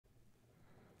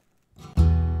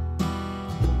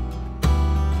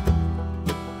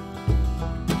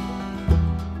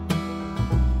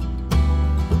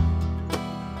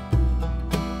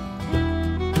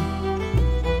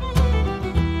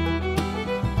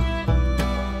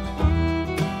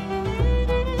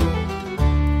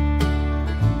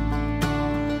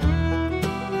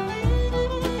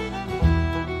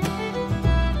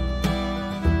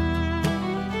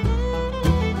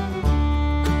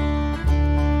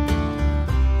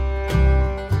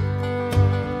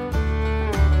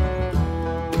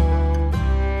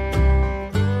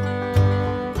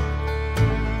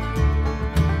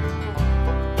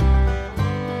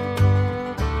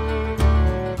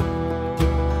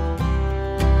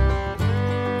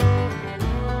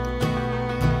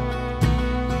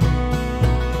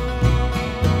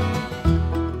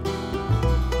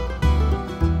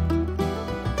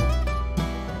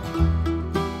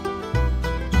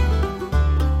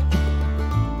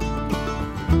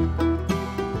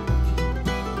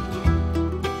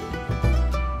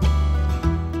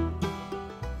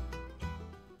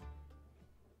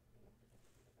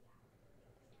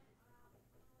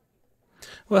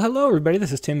Well, hello, everybody.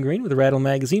 This is Tim Green with the Rattle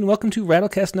Magazine. Welcome to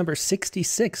Rattlecast number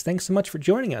 66. Thanks so much for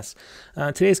joining us.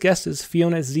 Today's guest is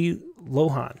Fiona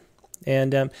Sze-Lorrain,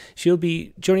 and she'll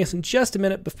be joining us in just a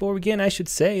minute. Before we begin, I should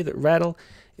say that Rattle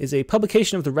is a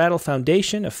publication of the Rattle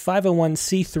Foundation, a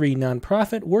 501c3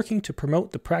 nonprofit working to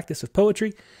promote the practice of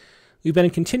poetry. We've been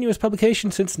in continuous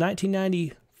publication since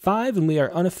 1995, and we are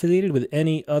unaffiliated with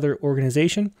any other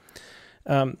organization.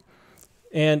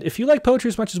 And if you like poetry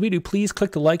as much as we do, please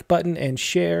click the like button and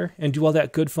share and do all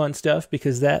that good fun stuff,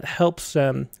 because that helps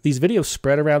these videos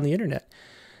spread around the internet.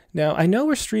 Now, I know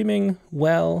we're streaming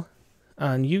well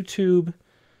on YouTube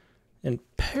and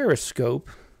Periscope,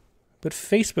 but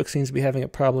Facebook seems to be having a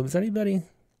problem. Is anybody... I'm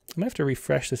going to have to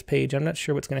refresh this page. I'm not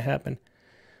sure what's going to happen.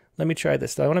 Let me try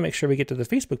this. I want to make sure we get to the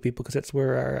Facebook people, because that's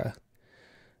where our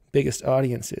biggest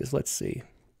audience is. Let's see.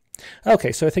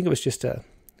 Okay, so I think it was just a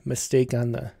mistake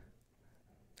on the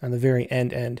very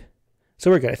end. So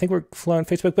we're good. I think we're flowing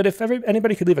Facebook. But if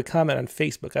anybody could leave a comment on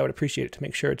Facebook, I would appreciate it to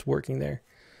make sure it's working there.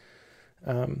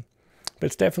 But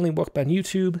it's definitely up on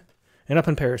YouTube and up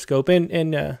on Periscope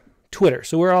and Twitter.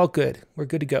 So we're all good. We're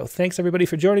good to go. Thanks, everybody,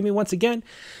 for joining me once again.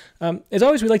 As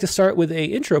always, we like to start with a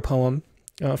intro poem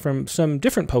from some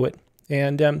different poet.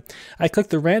 And I clicked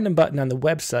the random button on the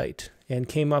website and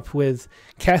came up with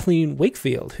Kathleen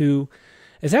Wakefield, who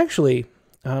is actually...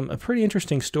 a pretty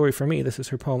interesting story for me. This is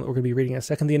her poem that we're going to be reading in a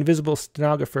second. The Invisible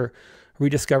Stenographer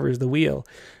Rediscovers the Wheel.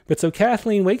 But so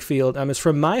Kathleen Wakefield is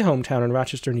from my hometown in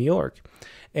Rochester, New York.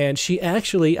 And she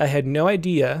actually, I had no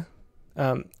idea,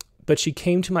 but she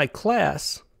came to my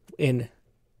class in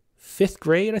 5th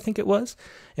grade, I think it was,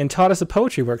 and taught us a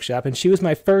poetry workshop. And she was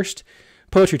my first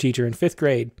poetry teacher in 5th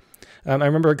grade. I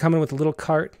remember her coming with a little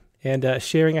cart and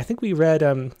sharing. I think we read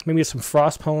maybe some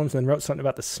Frost poems and then wrote something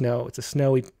about the snow. It's a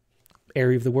snowy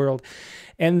area of the world.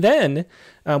 And then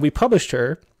we published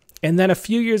her. And then a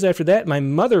few years after that, my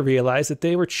mother realized that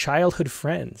they were childhood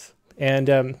friends. And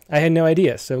I had no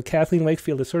idea. So Kathleen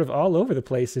Wakefield is sort of all over the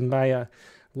place in my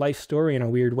life story in a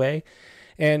weird way.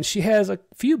 And she has a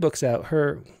few books out.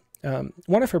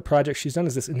 One of her projects she's done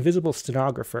is this Invisible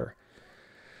Stenographer.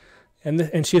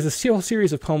 And she has a whole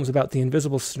series of poems about the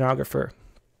invisible stenographer.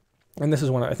 And this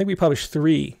is one. I think we published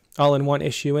 3 all in one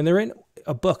issue. And they're in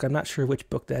a book. I'm not sure which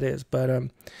book that is, but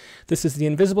this is The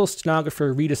Invisible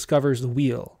Stenographer Rediscovers the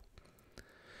Wheel.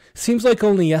 Seems like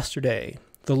only yesterday,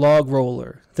 the log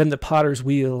roller, then the potter's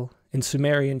wheel in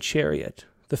Sumerian chariot,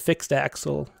 the fixed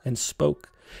axle and spoke,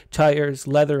 tires,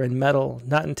 leather and metal,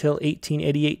 not until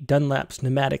 1888 Dunlap's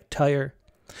pneumatic tire.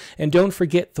 And don't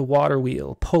forget the water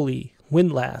wheel, pulley,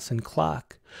 windlass and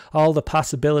clock, all the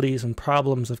possibilities and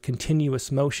problems of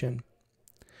continuous motion.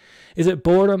 Is it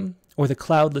boredom or the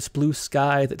cloudless blue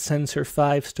sky that sends her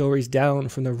 5 stories down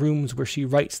from the rooms where she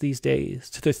writes these days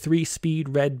to the 3-speed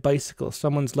red bicycle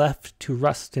someone's left to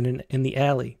rust in the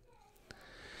alley?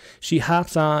 She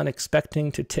hops on,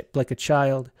 expecting to tip like a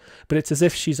child, but it's as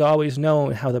if she's always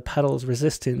known how the pedal's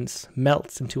resistance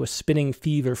melts into a spinning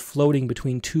fever floating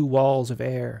between 2 walls of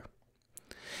air.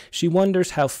 She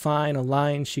wonders how fine a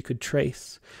line she could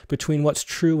trace between what's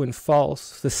true and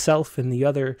false, the self and the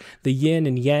other, the yin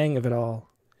and yang of it all.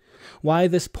 Why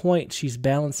this point she's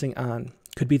balancing on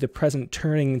could be the present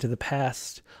turning into the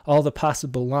past, all the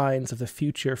possible lines of the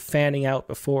future fanning out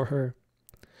before her.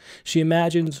 She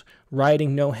imagines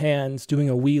riding no hands, doing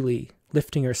a wheelie,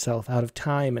 lifting herself out of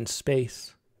time and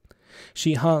space.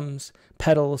 She hums,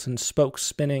 pedals and spokes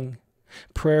spinning.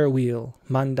 Prayer wheel,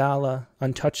 mandala,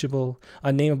 untouchable,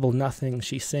 unnameable nothing,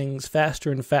 she sings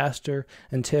faster and faster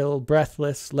until,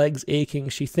 breathless, legs aching,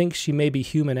 she thinks she may be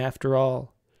human after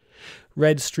all.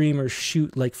 Red streamers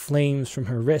shoot like flames from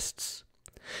her wrists.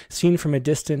 Seen from a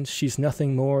distance, she's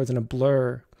nothing more than a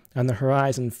blur on the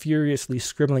horizon, furiously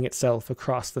scribbling itself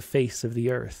across the face of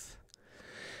the earth.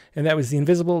 And that was The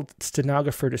Invisible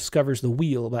Stenographer Discovers the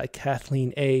Wheel by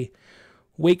Kathleen A.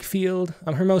 Wakefield.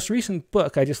 Her most recent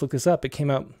book, I just looked this up, it came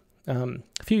out a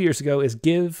few years ago, is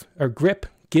Grip,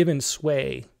 Give and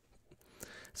Sway.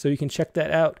 So you can check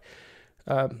that out.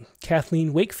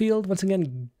 Kathleen Wakefield, once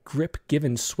again, Grip, Give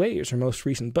and Sway is her most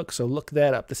recent book, so look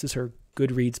that up. This is her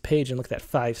Goodreads page, and look at that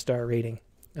 5-star rating.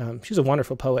 She's a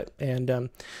wonderful poet, and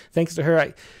thanks to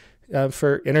her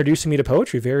for introducing me to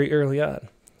poetry very early on,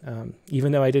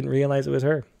 even though I didn't realize it was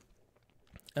her.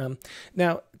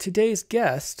 Now, today's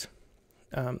guest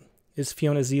is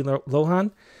Fiona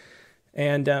Sze-Lorrain,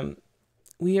 and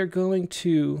we are going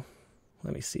to,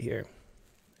 let me see here,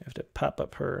 I have to pop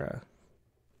up her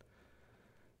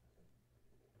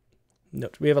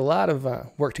note. We have a lot of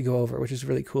work to go over, which is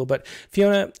really cool, but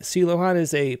Fiona Sze-Lorrain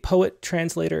is a poet,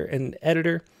 translator, and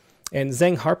editor. and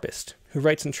zheng harpist, who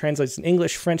writes and translates in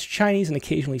English, French, Chinese, and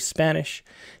occasionally Spanish.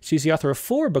 She's the author of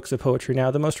 4 books of poetry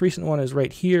now. The most recent one is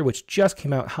right here, which just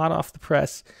came out hot off the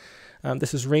press.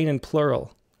 This is Rain in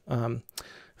Plural,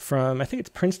 from, I think it's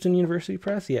Princeton University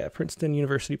Press. Yeah, Princeton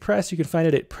University Press. You can find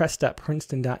it at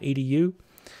press.princeton.edu.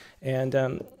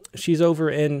 And she's over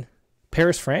in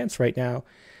Paris, France right now.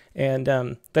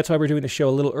 And that's why we're doing the show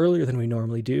a little earlier than we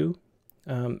normally do.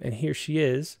 And here she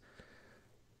is.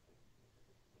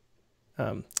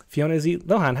 Fiona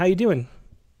Sze-Lorrain, how you doing?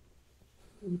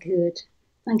 Good.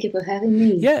 Thank you for having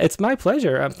me. Yeah, it's my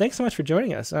pleasure. Thanks so much for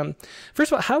joining us.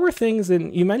 First of all, how are things?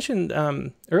 And you mentioned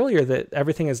earlier that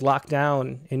everything is locked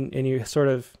down and you're sort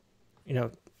of,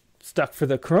 stuck for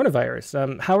the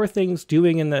coronavirus. How are things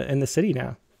doing in the city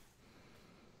now?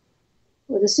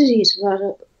 Well, the city is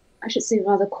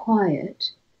rather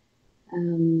quiet.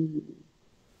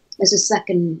 There's a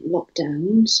second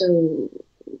lockdown, so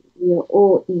we are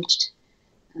all each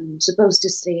supposed to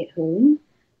stay at home.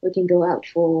 We can go out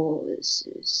for,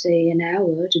 say, an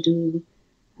hour to do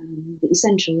the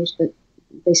essentials, but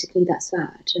basically that's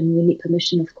that. And we need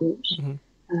permission, of course.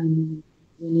 Mm-hmm.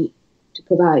 We need to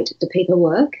provide the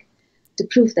paperwork to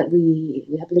prove that we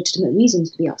have legitimate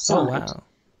reasons to be outside. Oh, wow.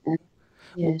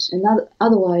 Yes, and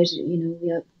otherwise,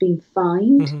 we are being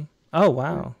fined. Mm-hmm. Oh,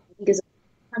 wow. I think it's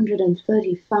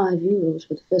 135 euros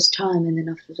for the first time, and then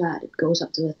after that it goes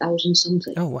up to 1,000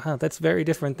 something. Oh, wow, that's very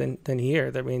different than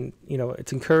here. I mean,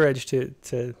 it's encouraged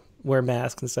to wear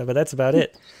masks and stuff, but that's about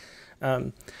it.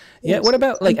 Yes. What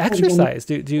about like exercise?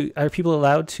 Are people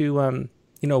allowed to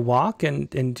walk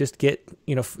and just get,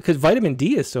 because vitamin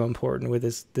D is so important with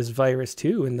this virus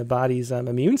too, in the body's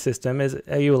immune system.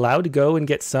 Are you allowed to go and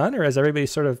get sun, or is everybody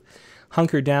sort of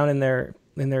hunkered down in their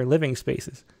living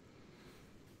spaces?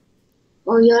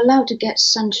 Well, you're allowed to get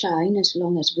sunshine as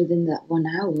long as within that 1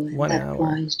 hour. And 1 that hour.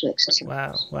 Applies to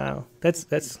exercise. Wow.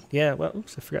 That's yeah. Well,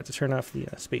 oops, I forgot to turn off the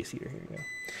space heater. Here you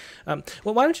go.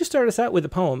 Well, why don't you start us out with a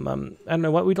poem? I don't know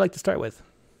what we'd like to start with.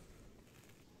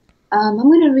 I'm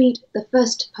going to read the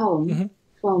first poem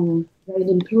from Rain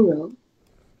in Plural.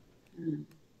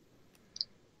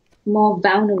 More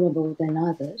vulnerable than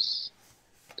others.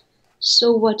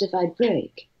 So what if I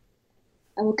break?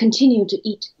 I will continue to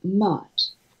eat mud.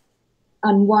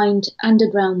 Unwind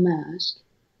underground mask,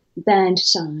 banned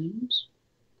signs,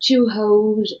 chew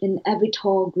holes in every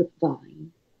tall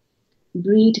grapevine,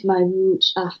 breed my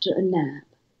roots after a nap,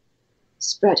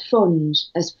 spread fronds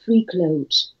as free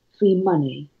clothes, free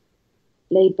money,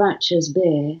 lay branches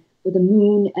bare with the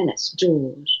moon and its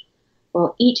jaws,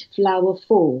 while each flower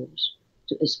falls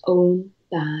to its own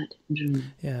bad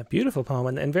dream. Yeah, beautiful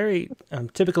poem, and very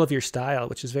typical of your style,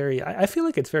 which is I feel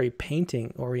like it's very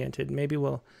painting oriented. Maybe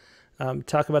we'll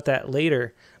talk about that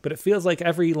later, but it feels like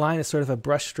every line is sort of a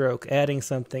brushstroke, adding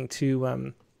something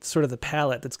to sort of the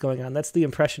palette that's going on. That's the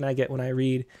impression I get when I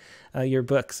read your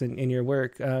books and your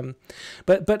work.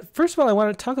 But first of all, I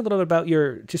want to talk a little bit about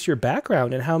your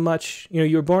background and how much,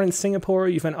 you were born in Singapore,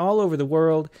 you've been all over the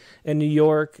world, in New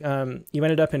York, you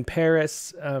ended up in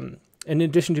Paris. In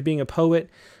addition to being a poet,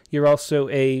 you're also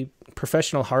a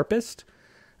professional harpist.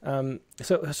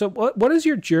 So what is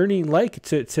your journey like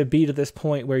to be to this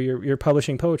point where you're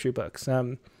publishing poetry books?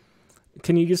 Can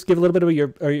you just give a little bit of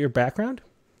your background?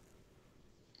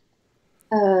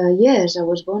 Yes, I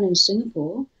was born in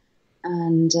Singapore,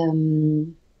 and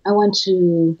I went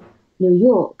to New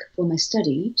York for my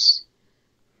studies.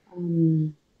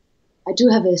 I do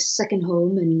have a second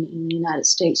home in the United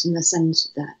States, in the sense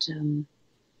that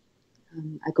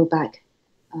I go back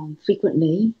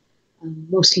frequently.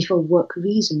 Mostly for work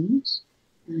reasons,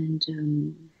 and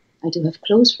I do have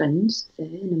close friends there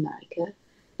in America.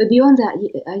 But beyond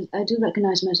that, I do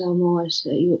recognize myself more as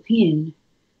a European,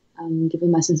 given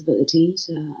my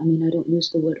sensibilities. I mean, I don't use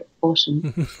the word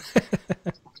awesome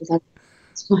as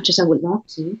much as I would love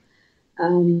to.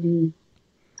 And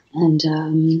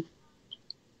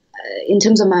in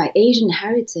terms of my Asian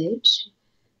heritage,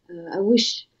 I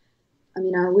wish I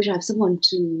have someone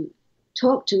to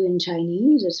talk to in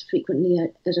Chinese as frequently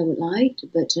as I would like,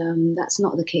 but that's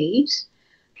not the case.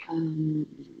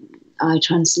 I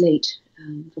translate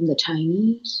from the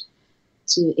Chinese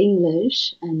to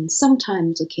English, and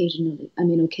sometimes occasionally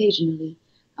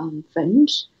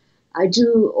French. I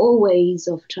do all ways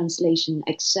of translation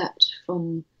except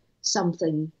from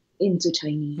something into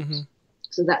Chinese. Mm-hmm.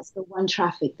 So that's the one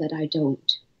traffic that I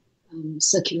don't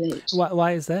circulate.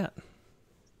 Why is that?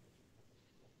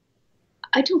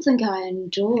 I don't think I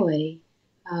enjoy.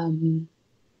 I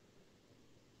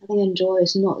think enjoy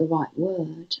is not the right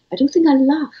word. I don't think I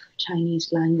love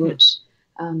Chinese language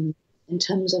in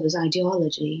terms of its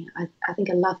ideology. I think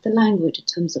I love the language in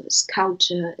terms of its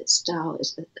culture, its style,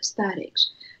 its aesthetics.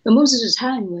 But most of the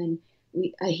time when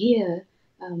I hear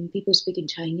people speaking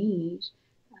Chinese,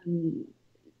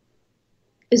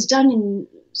 it's done in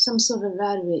some sort of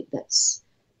rhetoric that's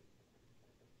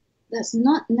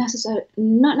not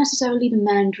necessarily the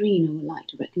Mandarin I would like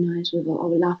to recognize with, or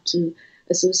would love to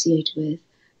associate with.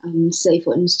 Say,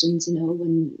 for instance,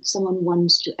 when someone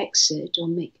wants to exit or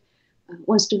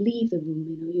wants to leave the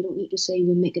room, you don't need to say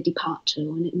we make a departure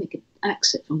or make an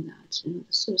exit from that,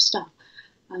 this sort of stuff.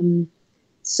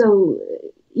 So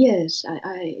yes,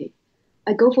 I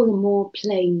go for the more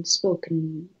plain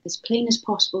spoken, as plain as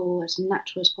possible, as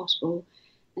natural as possible,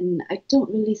 and I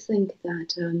don't really think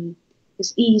that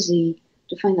it's easy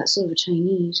to find that sort of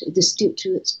Chinese. It is due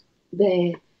to its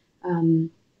there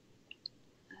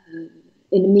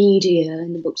in the media,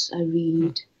 in the books I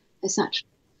read, etc.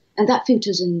 And that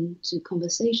filters into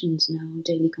conversations now,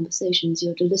 daily conversations. You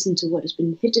have to listen to what has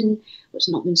been hidden, what's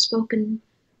not been spoken.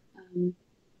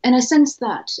 And I sense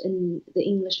that in the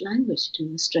English language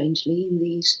too, strangely, in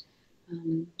these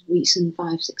recent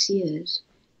 5-6 years.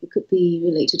 It could be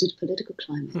related to the political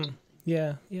climate.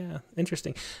 Yeah,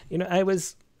 interesting.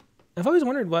 I've always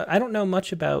wondered I don't know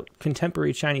much about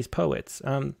contemporary Chinese poets.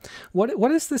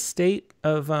 What is the state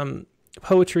of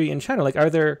poetry in China? Like, are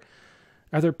there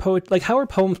poets, like, how are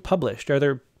poems published? Are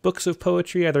there books of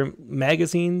poetry? Are there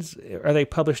magazines? Are they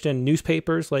published in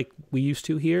newspapers like we used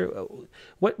to here?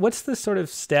 What's the sort of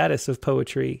status of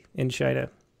poetry in China?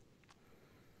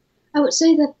 I would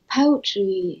say that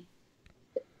poetry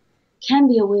can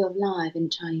be a way of life in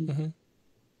China,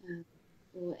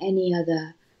 or any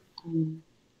other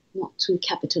not too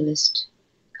capitalist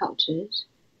cultures.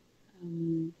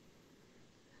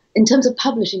 In terms of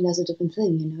publishing, there's a different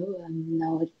thing,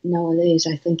 Nowadays,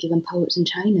 I think even poets in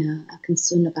China are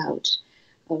concerned about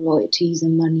royalties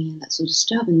and money and that sort of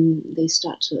stuff, and they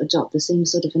start to adopt the same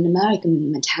sort of an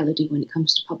American mentality when it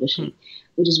comes to publishing,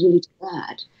 which is really too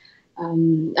bad.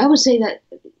 I would say that,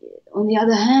 on the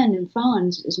other hand, in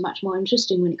France, it's much more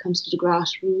interesting when it comes to the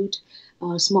grassroots,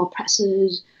 small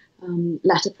presses,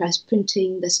 letterpress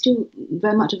printing. There's still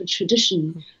very much of a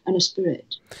tradition and a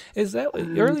spirit. Is that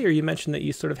earlier you mentioned that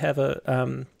you sort of have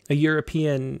a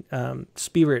European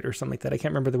spirit or something like that? I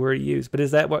can't remember the word you used, but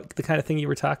is that the kind of thing you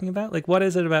were talking about? Like, what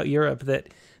is it about Europe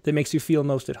that makes you feel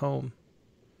most at home?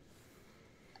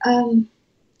 Well,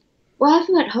 I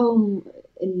feel at home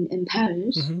in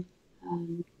Paris,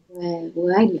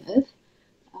 where I live.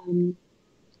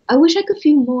 I wish I could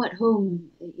feel more at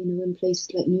home, in places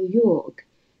like New York.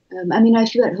 I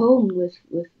feel at home with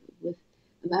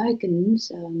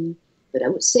Americans, but I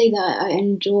would say that I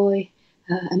enjoy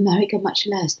America much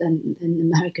less than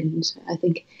Americans. I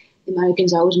think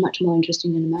Americans are always much more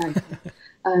interesting than America.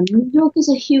 New York is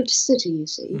a huge city, you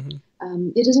see.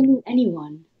 It doesn't need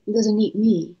anyone. It doesn't need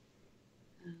me.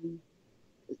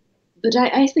 But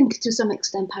I think to some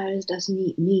extent Paris does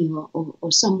need me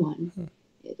or someone.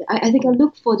 I think I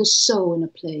look for the soul in a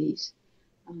place.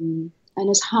 And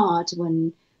it's hard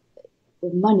when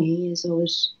money is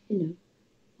always, in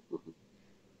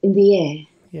the air.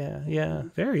 Yeah.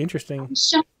 Very interesting.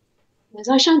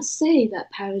 I shan't say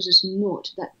that Paris is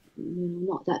not that,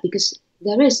 not that, because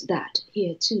there is that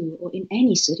here too, or in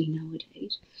any city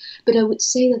nowadays. But I would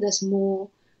say that there's more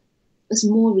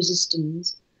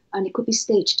resistance, and it could be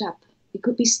staged up. It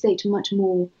could be staged much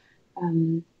more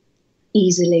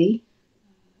easily,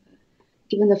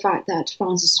 given the fact that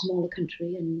France is a smaller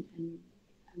country and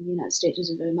the United States is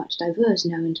very much diverse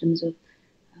now in terms of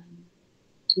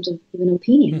even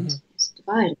opinions. It's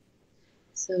divided.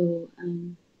 So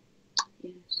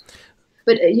yes,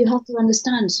 but you have to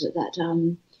understand that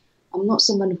I'm not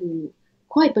someone who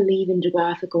quite believe in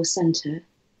geographical center.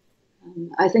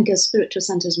 I think a spiritual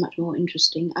center is much more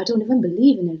interesting. I don't even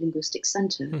believe in a linguistic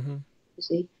center. You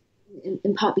see,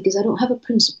 in part because I don't have a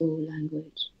principal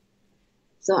language,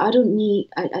 so I don't need.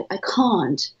 I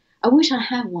can't. I wish I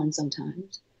had one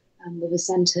sometimes, with a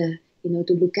center,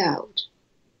 to look out.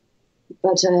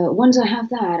 But once I have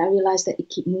that, I realize that it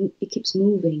keeps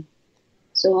moving.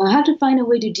 So I have to find a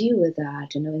way to deal with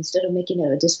that. Instead of making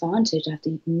it a disadvantage, I have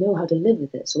to know how to live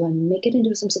with it. So I make it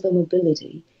into some sort of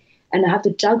mobility, and I have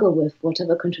to juggle with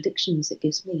whatever contradictions it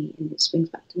gives me, and it springs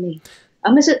back to me.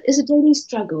 It's a daily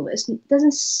struggle. It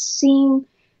doesn't seem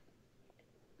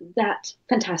that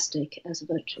fantastic as a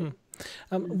virtue.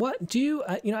 What do you?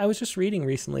 I was just reading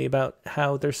recently about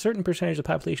how there's a certain percentage of the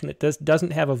population that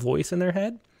doesn't have a voice in their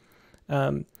head.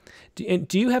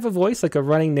 Do you have a voice, like a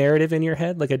running narrative in your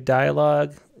head, like a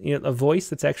dialogue, a voice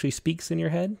that actually speaks in your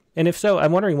head? And if so,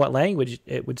 I'm wondering what language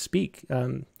it would speak.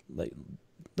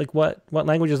 Like what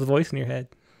language is the voice in your head?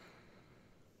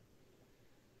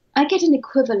 I get an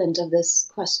equivalent of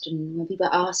this question when people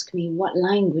ask me, what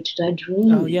language do I Oh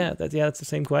dream yeah, in? that's the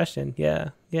same question.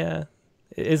 Yeah, yeah.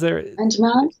 Is there? And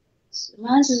my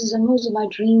answer is that most of my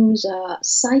dreams are Hmm.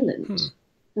 silent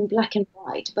and black and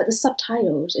white, but the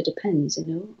subtitles, it depends,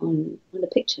 on the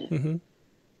picture. Mm-hmm.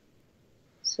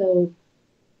 So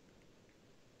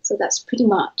so that's pretty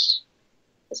much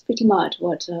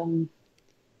what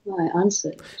my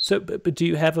answer is. So, but do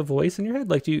you have a voice in your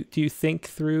head? Like, do you think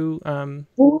through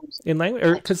Voice, in language,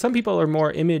 or I because some people are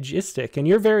more imagistic, and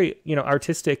you're very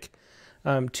artistic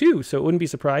too. So it wouldn't be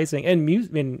surprising, and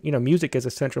music is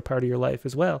a central part of your life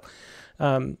as well.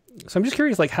 So I'm just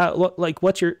curious, like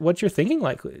what's your thinking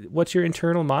like? What's your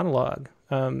internal monologue?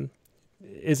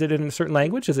 Is it in a certain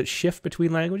language? Does it shift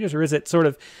between languages, or is it sort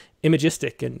of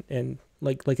imagistic and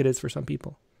like it is for some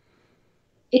people?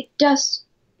 it does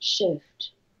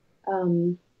shift.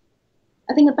 Um,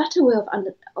 I think a better way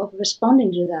of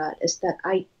responding to that is that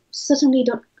I certainly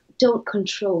don't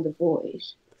control the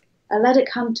voice. I let it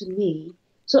come to me.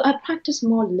 So I practice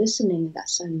more listening in that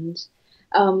sense.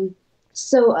 Um,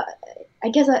 so I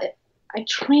guess I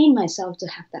train myself to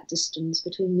have that distance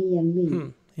between me and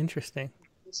me. Interesting.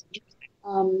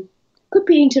 Um, could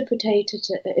be interpreted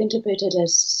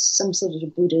as some sort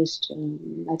of Buddhist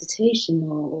meditation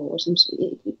or some.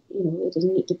 It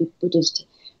doesn't need to be Buddhist.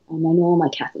 I know all my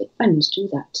Catholic friends do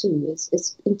that too.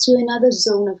 It's into another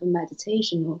zone of a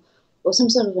meditation or some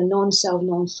sort of a non-self,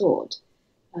 non-thought.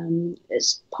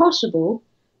 It's possible.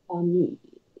 Um,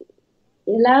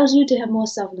 it allows you to have more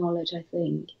self-knowledge, I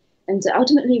think, and to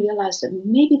ultimately realize that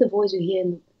maybe the voice you hear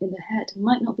in the head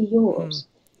might not be yours.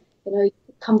 You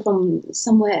come from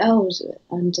somewhere else,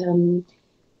 and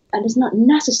it's not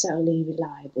necessarily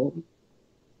reliable.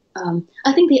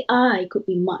 I think the eye could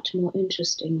be much more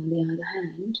interesting on the other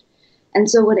hand. And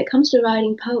so when it comes to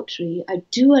writing poetry, I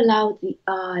do allow the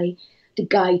eye to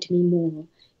guide me more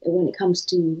when it comes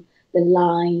to the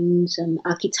lines and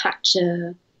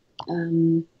architecture.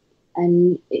 And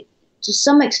to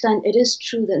some extent, it is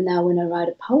true that now when I write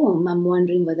a poem, I'm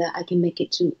wondering whether I can make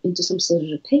it into some sort of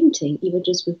a painting, even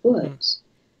just with words.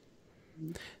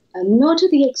 Not to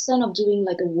the extent of doing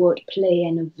like a word play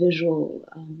and a visual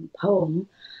poem,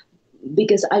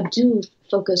 because I do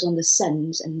focus on the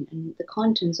sense and the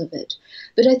contents of it.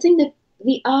 But I think that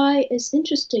the eye is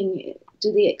interesting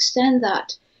to the extent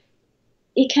that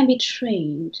it can be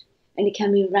trained and it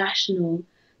can be rational.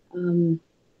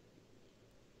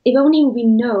 If only we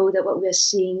know that what we're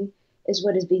seeing is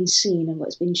what is being seen and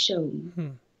what's being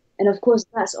shown. And of course,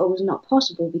 that's always not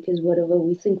possible because whatever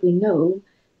we think we know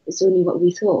is only what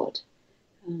we thought.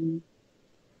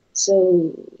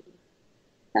 So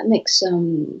that makes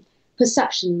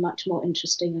perception much more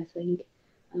interesting, I think.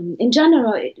 In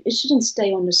general, it shouldn't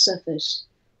stay on the surface.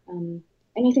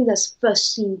 Anything that's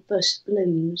first seen, first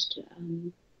glimpsed,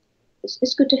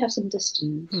 it's good to have some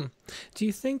distance. Do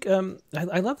you think,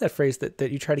 I love that phrase that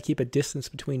you try to keep a distance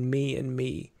between me and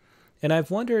me. And I've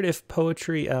wondered if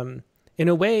poetry, in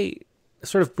a way,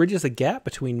 sort of bridges a gap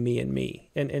between me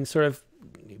and sort of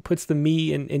puts the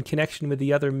me in connection with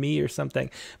the other me or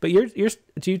something. But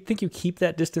do you think you keep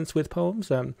that distance with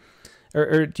poems?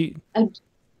 Or do you? I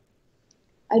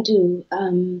do.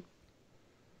 I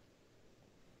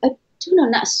do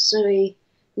not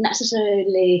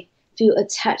necessarily feel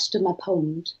attached to my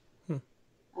poems.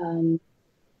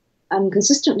 I'm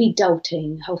consistently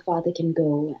doubting how far they can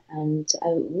go, and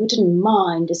I wouldn't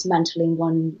mind dismantling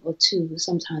one or two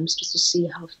sometimes just to see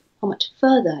how much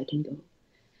further I can go.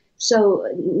 So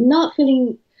not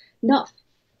feeling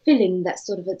that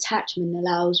sort of attachment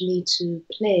allows me to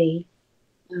play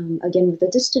again with the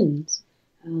distance,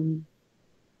 and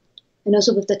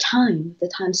also with the time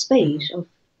space of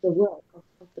the work of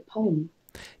the poem.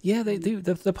 Yeah, they do.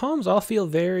 The poems all feel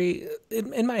very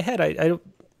in my head. I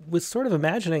was sort of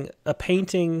imagining a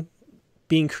painting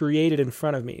being created in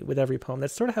front of me with every poem.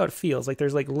 That's sort of how it feels. Like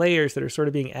there's like layers that are sort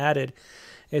of being added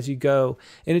as you go.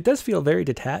 And it does feel very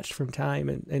detached from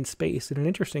time and space in an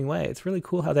interesting way. It's really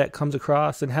cool how that comes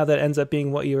across and how that ends up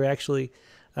being what you're actually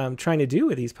trying to do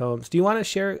with these poems. Do you want to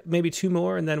share maybe two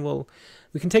more, and then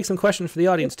we can take some questions for the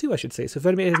audience too, I should say. So if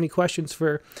anybody has any questions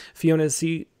for Fiona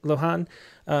Sze-Lorrain,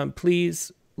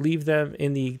 please leave them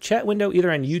in the chat window, either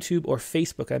on YouTube or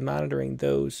Facebook. I'm monitoring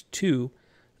those too.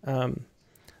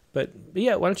 But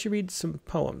yeah, why don't you read some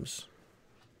poems?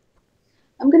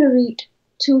 I'm going to read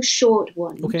two short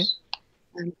ones. Okay.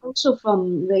 Also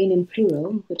from Rain in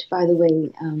Plural, which, by the way,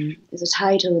 is a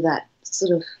title that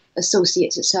sort of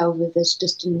associates itself with this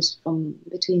distance from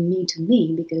between me to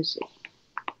me, because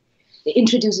it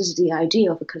introduces the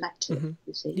idea of a collective,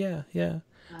 you see. Yeah, yeah.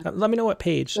 Let me know what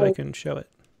page so I can show it.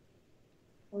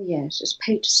 Oh, yes, it's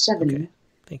page 7. Okay,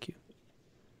 thank you.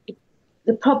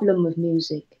 The problem with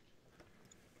music.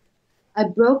 I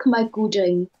broke my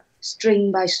guzheng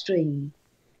string by string,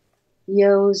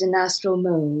 yos in astral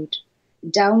mode,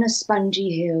 down a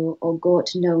spongy hill or God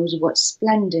knows what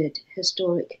splendid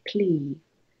historic cleave.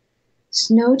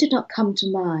 Snow did not come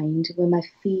to mind where my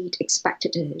feet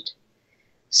expected it.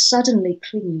 Suddenly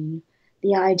clean,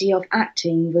 the idea of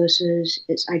acting versus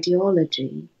its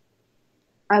ideology.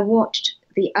 I watched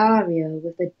the aria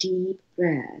with a deep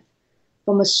breath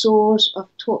from a source of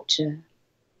torture.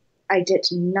 I did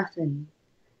nothing,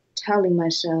 telling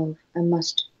myself I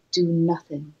must do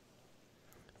nothing.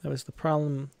 That was the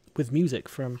problem with music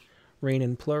from Rain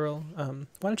in Plural. Why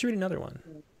don't you read another one?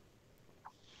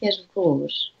 Yes, of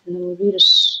course. And I will read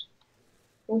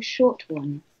a short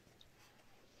one.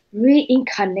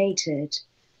 Reincarnated,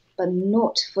 but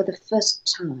not for the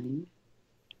first time.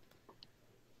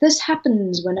 This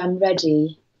happens when I'm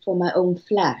ready for my own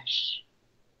flesh.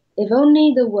 If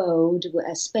only the world were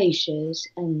as spacious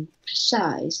and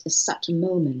precise as such a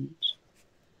moment,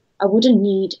 I wouldn't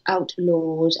need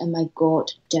outlaws and my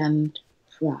god-damned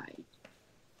pride.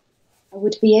 I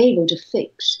would be able to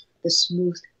fix the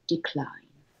smooth decline.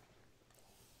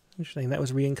 Interesting. That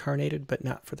was reincarnated, but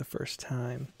not for the first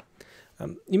time.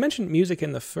 You mentioned music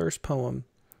in the first poem,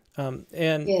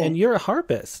 and you're a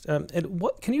harpist. And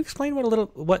what can you explain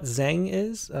what zheng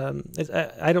is? I'm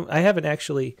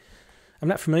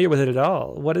not familiar with it at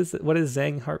all. What is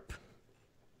zheng harp?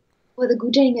 Well, the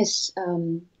guzheng is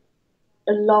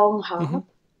a long harp,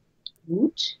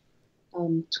 wood,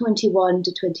 21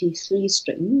 to 23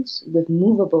 strings with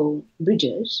movable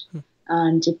bridges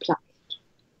and plied.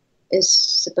 It's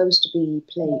supposed to be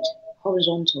played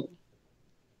horizontal.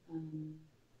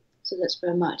 So that's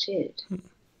very much it.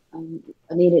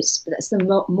 I mean, that's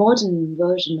the modern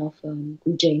version of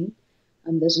guzheng.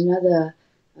 There's another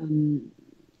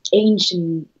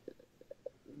ancient,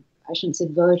 I shouldn't say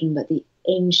version, but the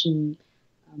ancient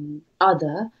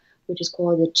other, which is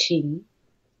called the qing,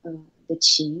 the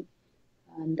qi,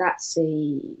 and that's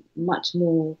a much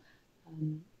more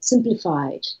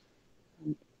simplified.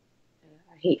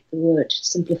 I hate the word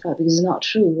simplified because it's not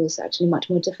true. It's actually much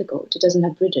more difficult. It doesn't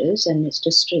have bridges and it's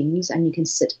just strings, and you can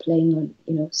sit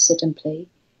and play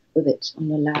with it on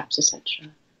your laps,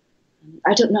 etc.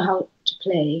 I don't know how to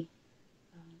play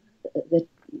the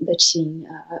qing.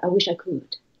 I wish I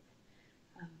could.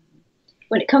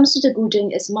 When it comes to the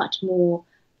guzheng, it's much more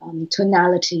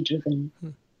tonality driven.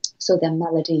 So they're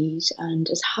melodies, and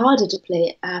it's harder to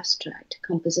play abstract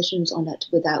compositions on it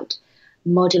without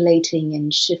modulating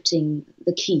and shifting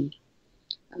the key.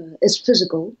 It's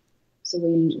physical, so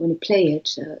when you play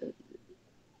it,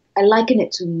 I liken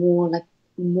it to more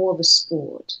of a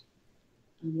sport.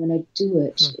 And when I do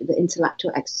it, the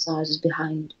intellectual exercise is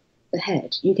behind the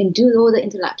head. You can do all the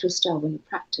intellectual stuff when you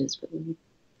practice, but when you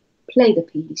play the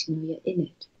piece, you're in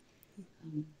it.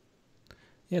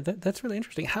 Yeah, that's really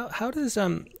interesting. How does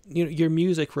your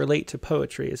music relate to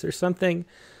poetry? Is there something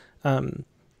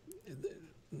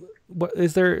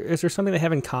is there something they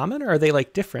have in common, or are they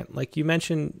like different? Like you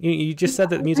mentioned, you just said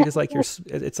that music is like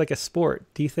it's like a sport.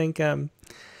 Do you think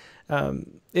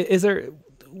is there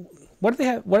what do they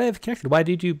have connected? Why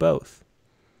do you do both?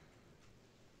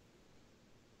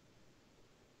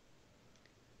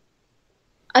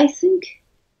 I think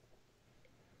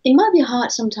it might be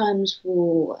hard sometimes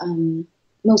for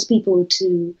most people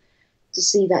to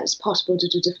see that it's possible to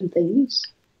do different things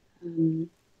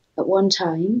at one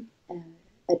time,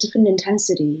 at different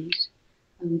intensities,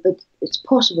 but it's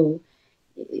possible.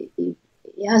 It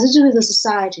has to do with the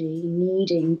society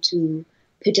needing to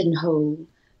pigeonhole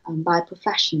by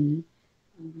profession,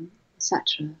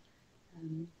 etc.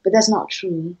 But that's not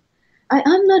true.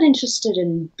 I'm not interested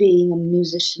in being a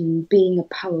musician, being a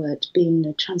poet, being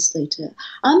a translator.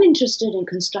 I'm interested in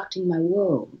constructing my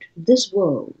world, this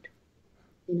world,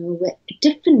 where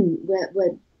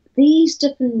these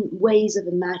different ways of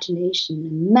imagination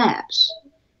and maps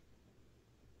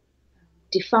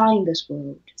define this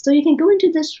world. So you can go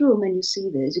into this room and you see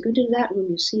this, you go into that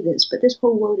room, you see this, but this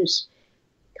whole world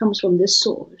comes from this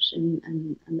source,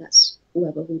 and that's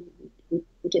whoever who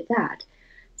did that.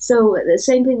 So the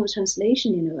same thing with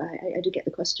translation, I do get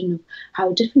the question of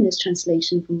how different is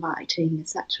translation from writing,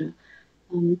 etc.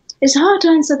 It's hard to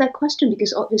answer that question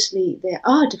because obviously there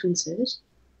are differences,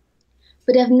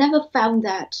 but I've never found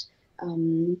that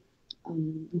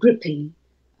gripping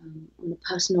on a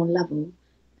personal level.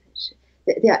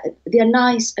 They are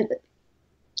nice, they're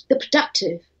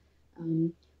productive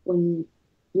when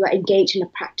you are engaged in a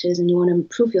practice and you want to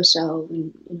improve yourself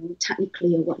and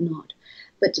technically or whatnot.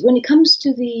 But when it comes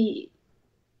to the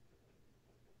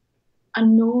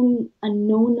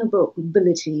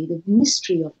unknownability, the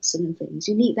mystery of certain things,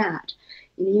 you need that.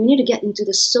 You need to get into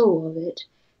the soul of it.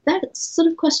 That sort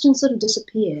of questions sort of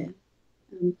disappear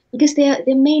because they're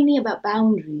mainly about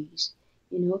boundaries.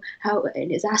 How,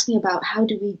 and it's asking about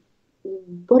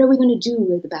what are we going to do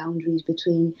with the boundaries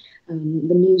between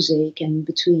the music and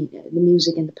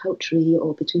the poetry,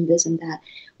 or between this and that,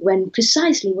 when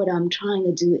precisely what I'm trying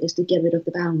to do is to get rid of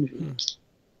the boundaries.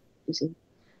 You see,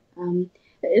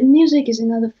 music is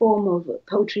another form of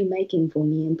poetry making for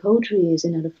me, and poetry is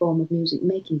another form of music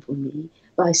making for me,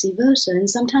 vice versa. And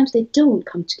sometimes they don't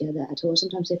come together at all.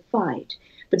 Sometimes they fight,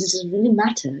 but it doesn't really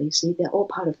matter. You see, they're all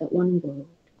part of that one world.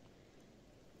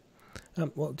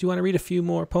 Well, do you want to read a few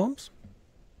more poems?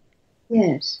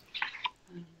 Yes.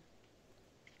 I'm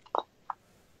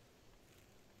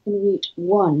going to read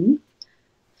one.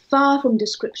 Far from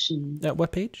description. At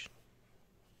what page?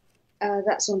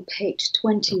 That's on page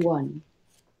 21.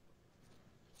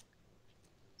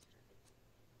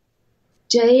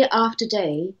 Okay. Day after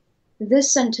day,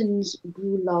 this sentence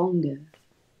grew longer.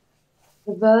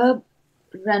 The verb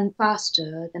ran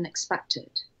faster than expected.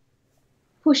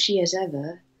 Pushy as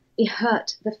ever, it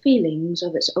hurt the feelings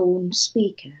of its own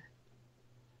speaker.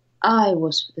 I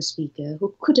was the speaker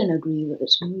who couldn't agree with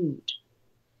its mood.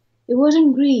 It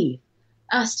wasn't grief,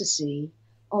 ecstasy,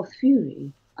 or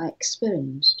fury I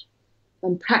experienced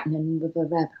when pregnant with a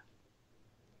rebel.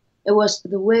 It was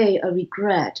the way a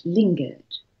regret lingered,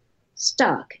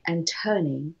 stuck and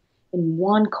turning in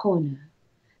one corner,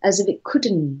 as if it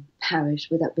couldn't perish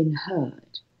without being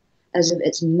heard, as if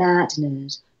its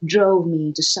madness drove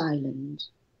me to silence,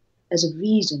 as if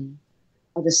reason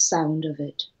or the sound of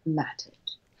it mattered.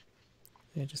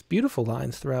 Yeah, just beautiful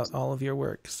lines throughout all of your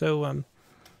work. So,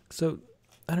 so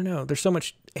I don't know. There's so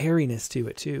much airiness to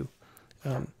it too.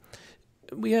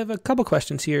 We have a couple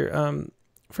questions here.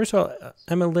 First of all,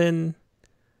 Emmeline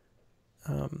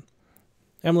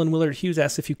Willard Hughes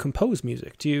asks if you compose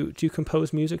music. Do you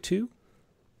compose music too?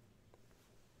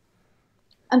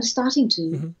 I'm starting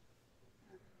to,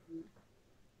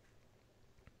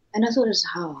 and I thought it was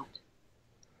hard.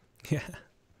 Yeah,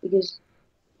 because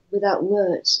without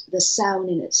words, the sound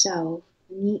in itself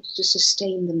needs to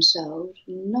sustain themselves,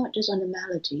 not just on the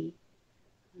melody.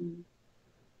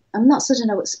 I'm not certain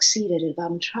I would succeed at it, but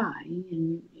I'm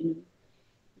trying, and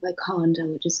if I can't, I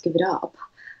would just give it up.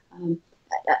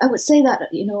 I would say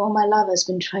that all my life I've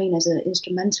been trained as an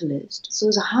instrumentalist, so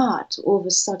it's hard to all of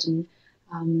a sudden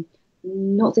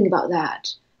not think about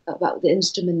the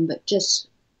instrument, but just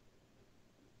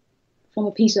from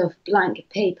a piece of blank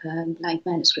paper and blank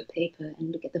manuscript paper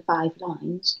and look at the 5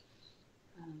 lines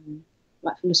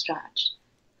right from the scratch.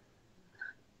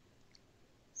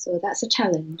 So that's a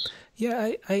challenge.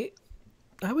 Yeah, I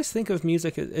always think of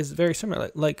music as very similar,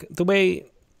 like the way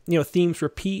themes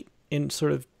repeat and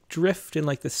sort of drift, and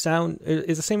like the sound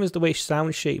is the same as the way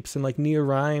sound shapes and like near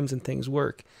rhymes and things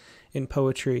work in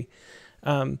poetry.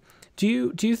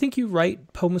 Do you think you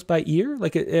write poems by ear?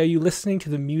 Like, are you listening to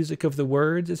the music of the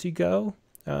words as you go,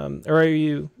 or are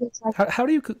you? How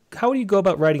do you go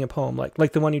about writing a poem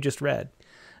like the one you just read?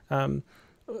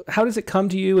 How does it come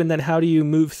to you, and then how do you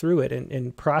move through it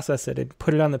and process it and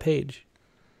put it on the page?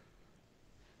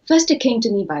 First, it came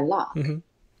to me by luck, and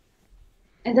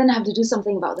then I have to do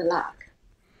something about the luck,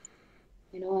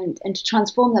 and to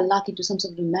transform the luck into some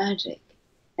sort of magic,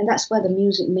 and that's where the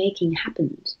music making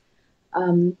happens.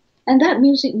 And that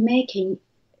music making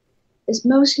is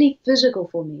mostly physical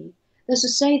for me. That's to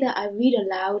say that I read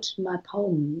aloud my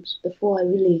poems before I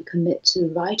really commit to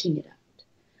writing it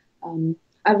out.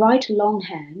 I write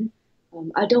longhand.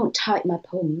 I don't type my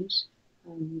poems,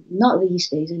 not these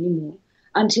days anymore,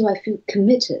 until I feel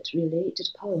committed, really, to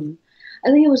the poem.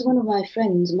 I think it was one of my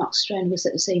friends, Mark Strand, who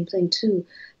said the same thing too,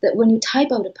 that when you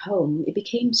type out a poem, it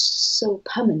became so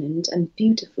permanent and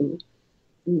beautiful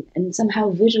and somehow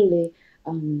visually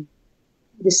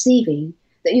deceiving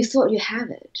that you thought you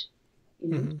have it,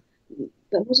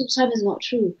 but most of the time it's not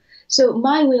true. So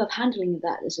my way of handling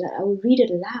that is that I will read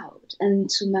it aloud, and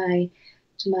to my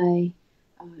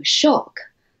shock,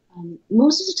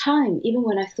 most of the time, even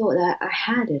when I thought that I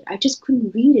had it, I just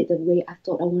couldn't read it the way I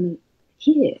thought I wanted to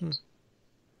hear it.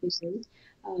 You see,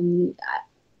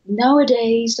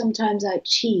 nowadays sometimes I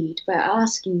cheat by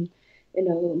asking,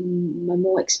 my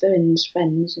more experienced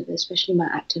friends, especially my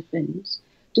active friends,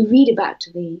 to read it back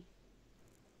to me,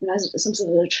 as some sort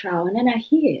of a trial, and then I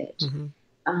hear it,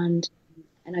 and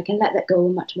I can let that go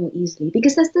much more easily,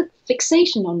 because that's the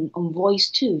fixation on voice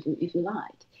too, if you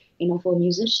like. for a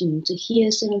musician to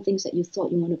hear certain things that you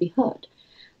thought you want to be heard.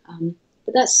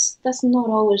 But that's not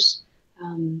always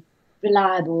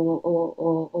reliable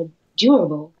or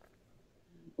durable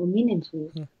or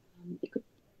meaningful.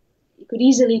 It could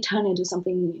easily turn into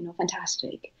something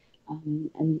fantastic.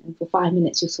 And for 5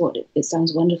 minutes you thought it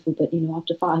sounds wonderful, but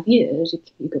after 5 years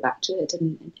you go back to it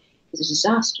and it's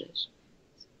disastrous.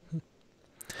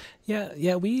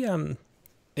 Yeah. We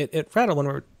at Rattle, when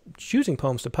we're choosing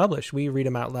poems to publish, we read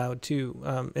them out loud too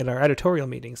in our editorial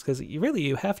meetings, because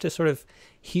you have to sort of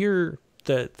hear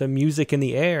the music in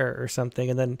the air or something,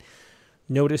 and then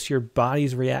notice your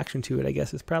body's reaction to it, I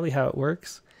guess is probably how it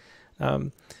works.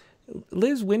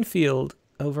 Liz Winfield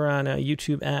over on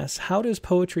YouTube asks, how does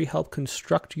poetry help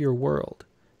construct your world?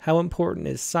 How important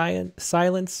is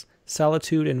silence,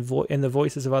 solitude, and the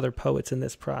voices of other poets in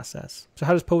this process? So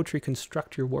how does poetry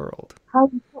construct your world? How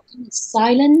important is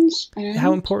silence?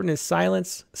 How important is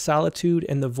silence, solitude,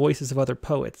 and the voices of other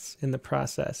poets in the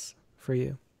process for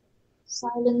you?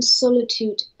 Silence,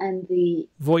 solitude, and the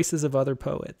voices of other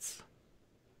poets.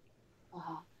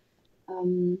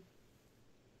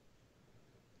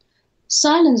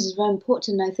 Silence is very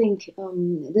important. I think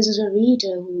this is a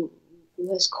reader who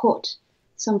has caught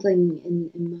something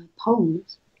in my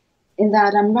poems, in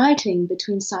that I'm writing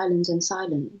between silence and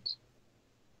silence.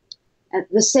 And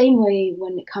the same way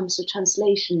when it comes to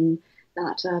translation,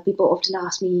 that people often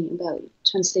ask me about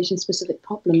translation-specific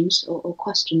problems or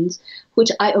questions,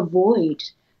 which I avoid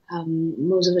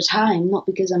most of the time, not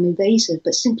because I'm evasive,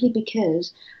 but simply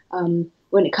because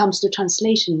when it comes to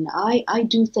translation, I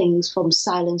do things from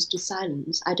silence to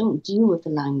silence. I don't deal with the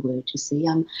language, you see.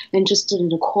 I'm interested in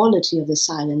the quality of the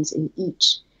silence in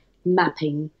each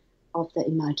mapping of the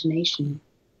imagination.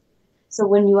 So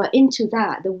when you are into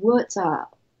that, the words are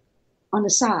on the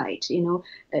side,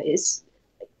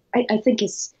 I think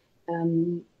it's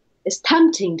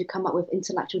tempting to come up with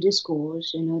intellectual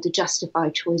discourse, to justify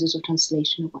choices of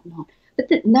translation or whatnot. But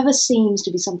that never seems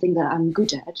to be something that I'm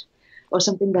good at, or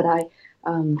something that I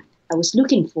was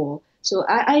looking for. So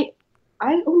I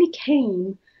only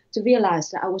came to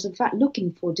realize that I was in fact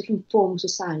looking for different forms of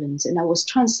silence, and I was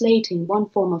translating one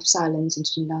form of silence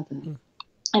into another.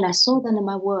 And I saw then in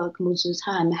my work most of the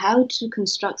time how to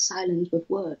construct silence with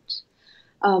words.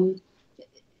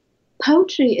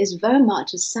 Poetry is very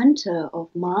much a center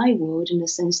of my world, in the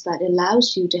sense that it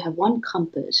allows you to have one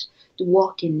compass to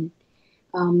walk in.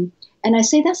 And I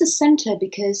say that's a center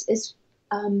because it's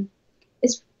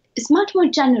much more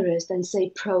generous than, say,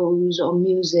 prose or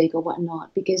music or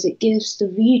whatnot, because it gives the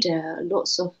reader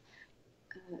lots of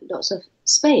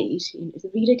space.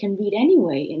 The reader can read any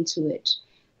way into it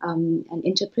and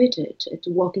interpret it,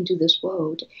 to walk into this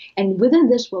world. And within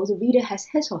this world, the reader has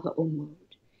his or her own world.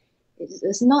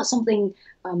 It's not something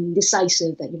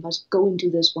decisive that you must go into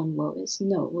this one world.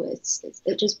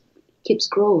 It just keeps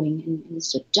growing, and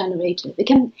it's just generative. It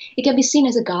can be seen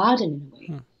as a garden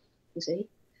in a way, you see.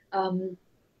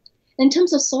 In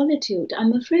terms of solitude,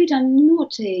 I'm afraid I'm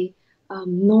not a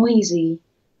noisy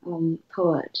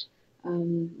poet,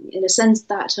 in the sense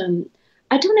that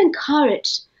I don't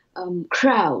encourage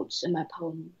crowds in my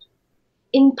poems.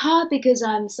 In part because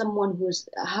I'm someone who's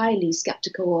highly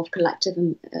skeptical of collective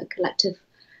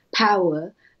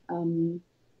power,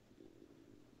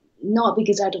 not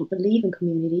because I don't believe in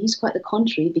communities, quite the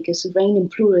contrary, because reign in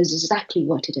plural is exactly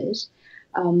what it is.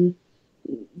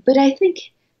 But I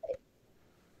think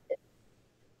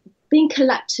being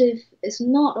collective is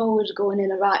not always going in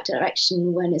the right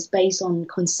direction when it's based on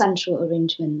consensual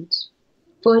arrangements.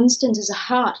 For instance, it's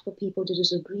hard for people to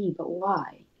disagree, but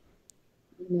why?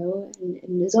 And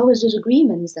there's always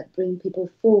disagreements that bring people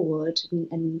forward,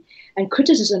 and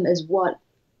criticism is what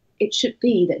it should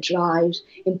be that drives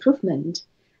improvement.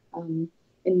 In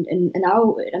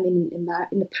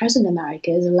the present America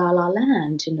is a la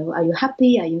land. Are you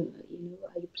happy? Are you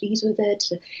pleased with it?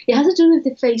 It has to do with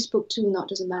the Facebook too, not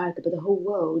just America, but the whole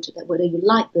world, that whether you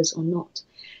like this or not.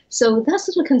 So that's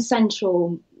sort of a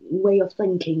consensual way of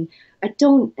thinking. I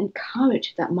don't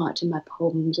encourage that much in my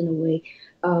poems, in a way.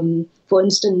 For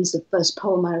instance, the first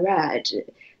poem I read,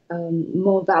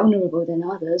 More Vulnerable Than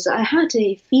Others, I had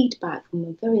a feedback from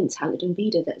a very intelligent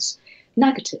reader that's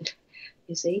negative,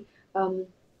 you see. I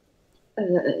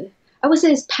would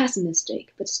say it's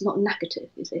pessimistic, but it's not negative,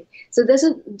 you see. So there's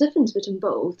a difference between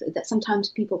both, that sometimes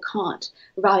people can't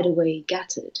right away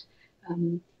get it.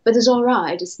 But it's all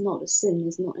right, it's not a sin,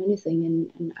 it's not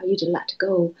anything, and I usually let it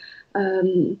go.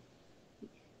 I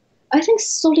think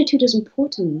solitude is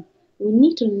important. We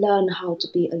need to learn how to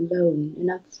be alone.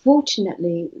 And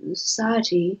unfortunately,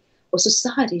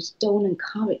 societies don't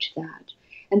encourage that.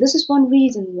 And this is one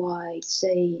reason why,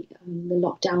 say, the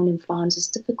lockdown in France is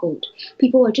difficult.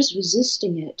 People are just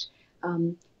resisting it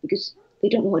because they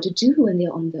don't know what to do when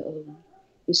they're on their own.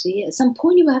 You see, at some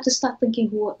point you will have to start thinking,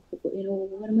 what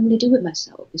am I going to do with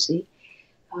myself? You see,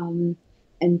 and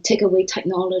take away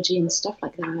technology and stuff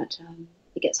like that.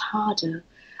 It gets harder.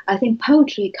 I think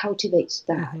poetry cultivates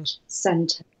that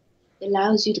center. It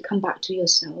allows you to come back to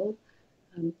yourself.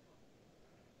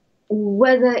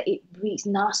 Whether it breeds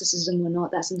narcissism or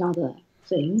not, that's another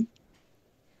thing.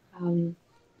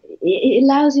 It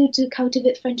allows you to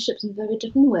cultivate friendships in a very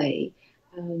different way.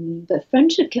 But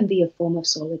friendship can be a form of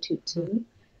solitude too.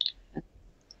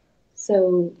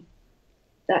 So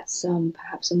that's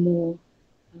perhaps a more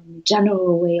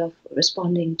general way of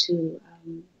responding to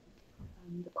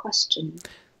the question.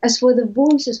 As for the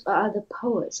voices of other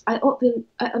poets, I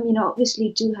obviously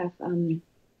do have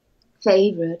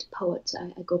favorite poets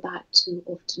I go back to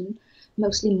often,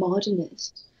 mostly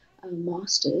modernist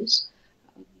masters.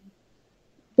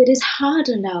 But it's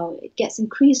harder now. It gets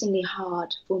increasingly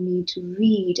hard for me to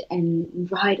read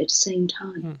and write at the same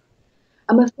time.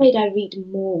 I'm afraid I read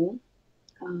more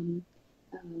than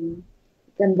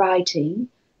writing.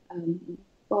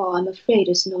 Well, I'm afraid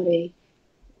it's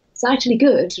actually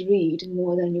good to read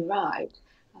more than you write.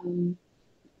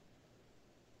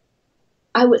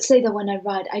 I would say that when I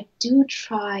write, I do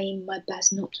try my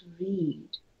best not to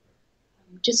read,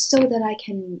 just so that I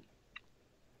can,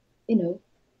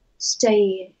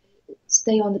 stay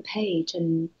on the page.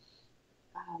 And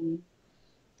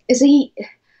it's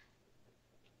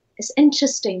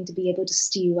interesting to be able to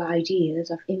steal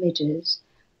ideas of images,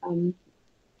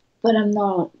 but I'm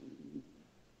not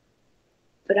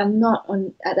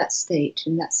at that stage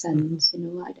in that sense.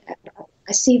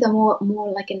 I see them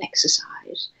more like an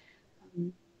exercise.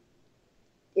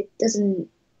 It doesn't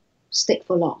stick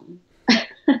for long.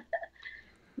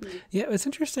 Yeah, it's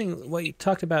interesting what you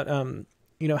talked about.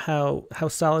 How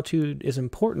solitude is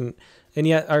important, and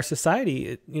yet our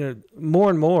society, more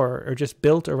and more are just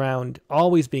built around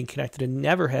always being connected and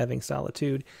never having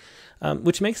solitude,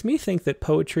 which makes me think that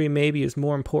poetry maybe is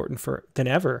more important than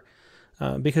ever,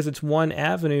 because it's one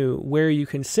avenue where you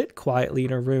can sit quietly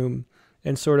in a room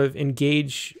and sort of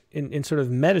engage in sort of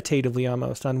meditatively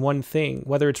almost on one thing,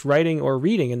 whether it's writing or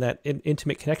reading, and that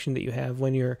intimate connection that you have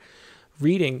when you're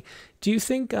reading. Do you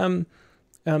think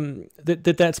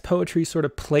that's poetry's sort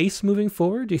of place moving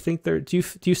forward? Do you think do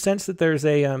you sense that there's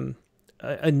a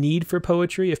need for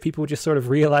poetry if people just sort of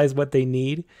realize what they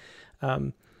need?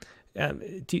 Do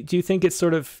you think it's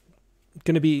sort of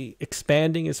going to be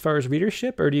expanding as far as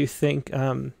readership, or do you think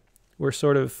we're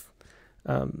sort of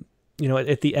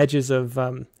at the edges of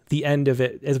the end of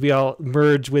it as we all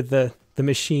merge with the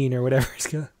machine or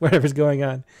whatever's going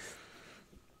on?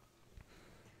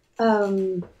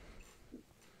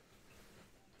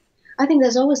 I think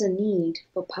there's always a need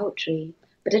for poetry,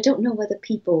 but I don't know whether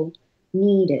people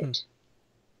need it.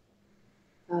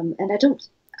 And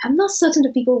I'm not certain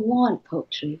that people want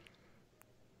poetry.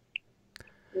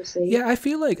 You see? Yeah, I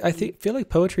feel like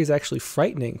poetry is actually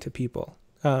frightening to people.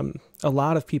 A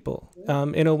lot of people,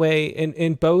 in a way,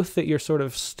 in both that you're sort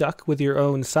of stuck with your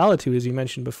own solitude, as you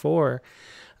mentioned before,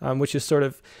 which is sort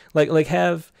of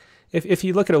if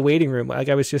you look at a waiting room, like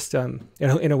I was just in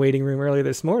a waiting room earlier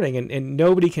this morning, and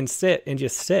nobody can sit and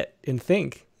just sit and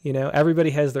think.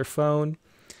 Everybody has their phone,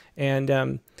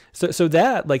 and so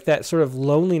that sort of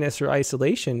loneliness or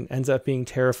isolation ends up being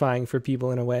terrifying for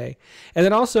people in a way. And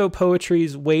then also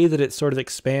poetry's way that it sort of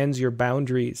expands your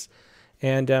boundaries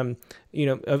and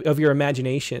of your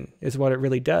imagination is what it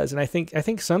really does. And I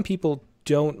think some people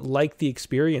don't like the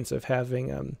experience of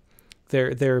having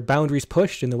their boundaries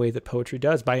pushed in the way that poetry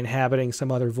does by inhabiting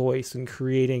some other voice and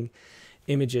creating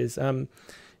images. Do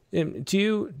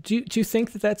you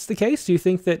think that that's the case? Do you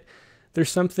think that there's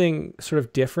something sort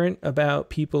of different about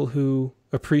people who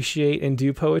appreciate and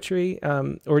do poetry?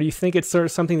 Or do you think it's sort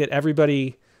of something that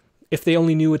everybody, if they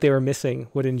only knew what they were missing,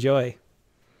 would enjoy?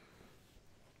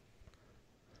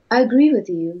 I agree with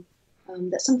you.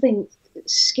 That's something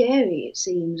scary, it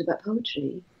seems, about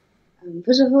poetry.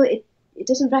 First of all, it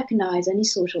doesn't recognize any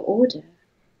social order,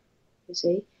 you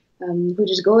see, which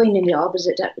is going in the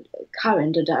opposite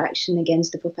current or direction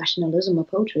against the professionalism of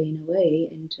poetry in a way,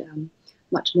 and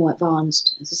much more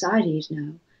advanced societies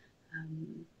now.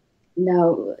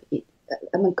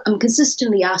 I'm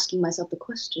consistently asking myself the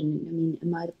question,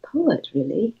 am I the poet,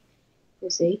 really? You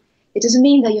see? It doesn't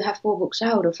mean that you have 4 books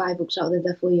out or 5 books out, that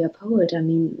therefore you're a poet.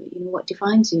 What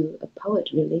defines you a poet,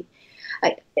 really?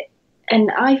 I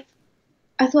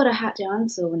thought I had the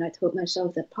answer when I told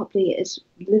myself that probably it's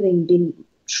being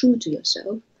true to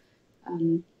yourself,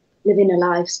 living a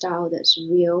lifestyle that's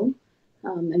real,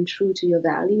 and true to your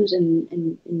values, and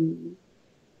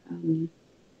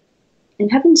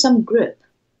having some grip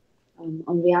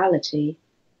on reality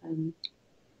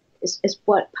is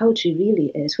what poetry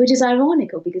really is, which is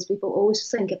ironical because people always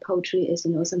think of poetry as,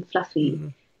 some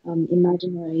fluffy,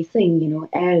 imaginary thing,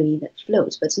 airy that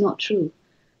floats, but it's not true.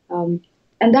 And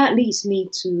that leads me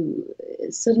to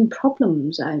certain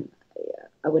problems I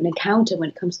would encounter when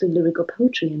it comes to lyrical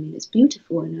poetry. I mean, it's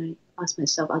beautiful, and I ask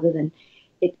myself, other than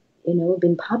it,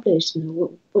 being published,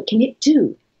 what can it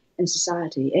do in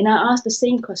society? And I ask the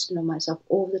same question of myself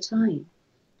all the time.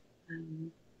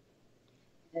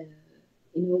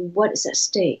 What is at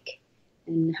stake,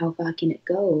 and how far can it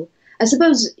go? I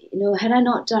suppose, had I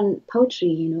not done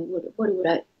poetry,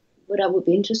 what I would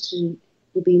be interested in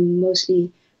would be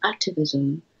mostly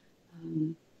activism,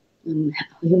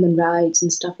 human rights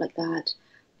and stuff like that.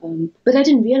 But I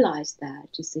didn't realize that,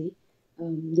 you see,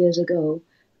 years ago.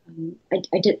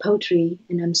 I did poetry,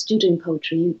 and I'm still doing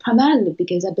poetry, primarily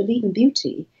because I believe in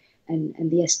beauty and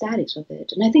the aesthetics of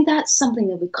it. And I think that's something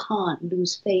that we can't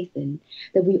lose faith in,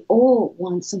 that we all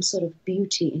want some sort of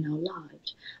beauty in our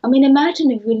lives. I mean,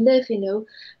 imagine if we live, we live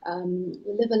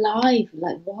a life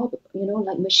like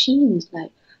like machines,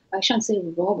 like, I shan't say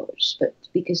robots, but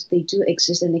because they do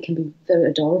exist and they can be very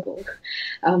adorable.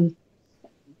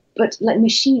 But like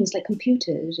machines, like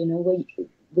computers,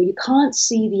 where you can't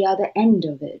see the other end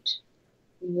of it,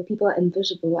 where people are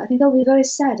invisible. I think that would be very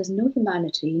sad. There's no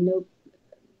humanity, no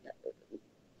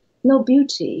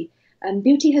beauty. And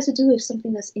beauty has to do with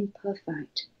something that's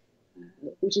imperfect,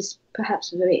 which is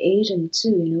perhaps very Asian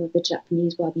too, with the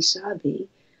Japanese wabi-sabi.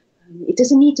 It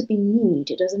doesn't need to be neat.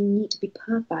 It doesn't need to be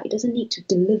perfect. It doesn't need to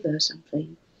deliver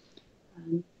something.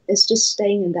 It's just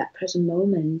staying in that present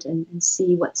moment and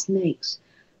see what's next.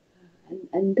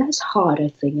 And that's hard, I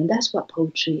think. And that's what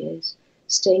poetry is,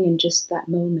 staying in just that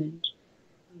moment.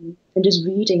 And just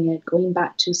reading it, going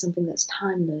back to something that's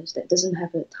timeless, that doesn't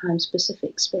have a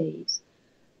time-specific space.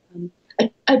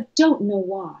 I don't know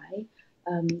why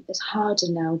it's harder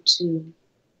now to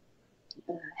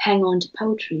hang on to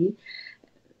poetry.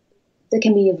 There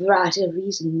can be a variety of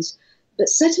reasons, but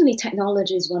certainly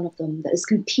technology is one of them that is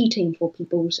competing for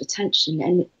people's attention,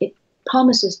 and it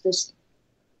promises this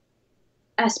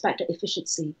aspect of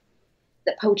efficiency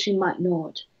that poetry might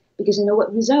not. Because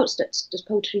what results does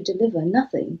poetry deliver?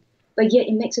 Nothing. But yet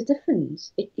it makes a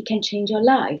difference. It can change your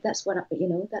life. That's what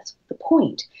that's the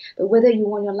point. But whether you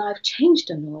want your life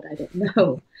changed or not, I don't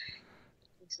know.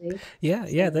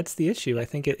 Yeah, that's the issue. I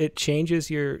think it changes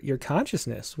your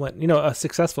consciousness. When a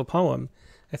successful poem,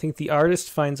 I think the artist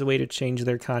finds a way to change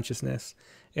their consciousness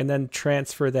and then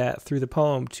transfer that through the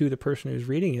poem to the person who's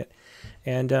reading it.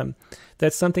 And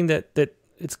that's something that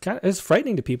it's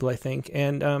frightening to people, I think,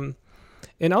 and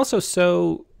also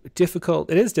so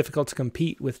difficult. It is difficult to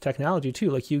compete with technology too.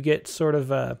 Like, you get sort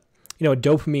of a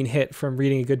dopamine hit from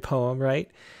reading a good poem, right?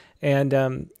 And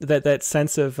that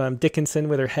sense of Dickinson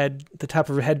with the top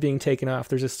of her head being taken off.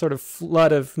 There's this sort of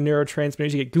flood of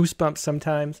neurotransmitters. You get goosebumps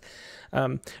sometimes.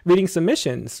 Reading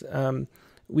submissions, I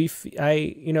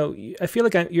feel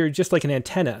like you're just like an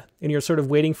antenna, and you're sort of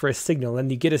waiting for a signal,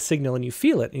 and you get a signal, and you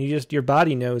feel it, and your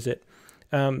body knows it.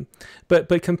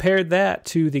 But compare that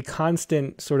to the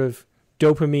constant sort of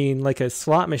dopamine, like a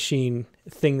slot machine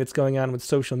thing that's going on with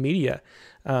social media.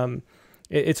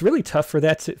 It's really tough for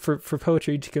for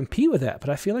poetry to compete with that. But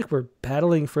I feel like we're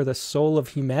battling for the soul of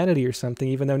humanity or something,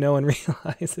 even though no one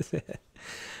realizes it.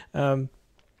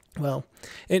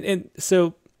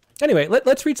 So anyway,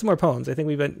 let's read some more poems. I think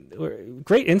we've been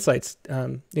great insights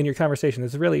in your conversation.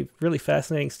 It's really, really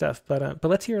fascinating stuff. But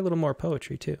let's hear a little more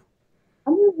poetry too.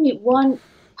 I'm going to read one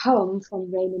poem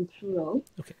from Raymond Plural,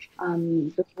 okay,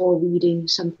 before reading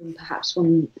something perhaps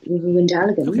from Ruined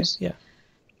Elegance. Okay, yeah.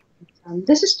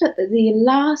 This is the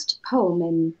last poem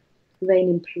in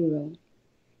Raymond Plural,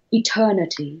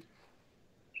 Eternity.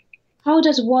 How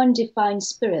does one define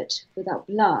spirit without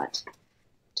blood,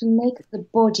 to make the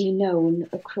body known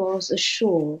across a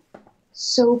shore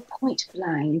so point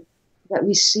blank that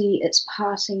we see its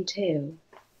passing tail?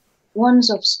 Once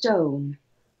of stone,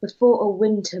 before a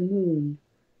winter moon,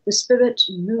 the spirit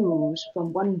moves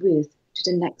from one width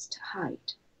to the next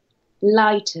height,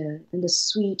 lighter than the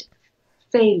sweet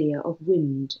failure of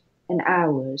wind and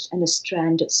hours and a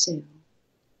stranded sail.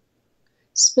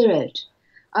 Spirit,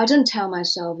 I don't tell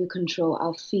myself you control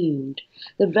our field,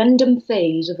 the random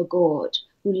phase of a god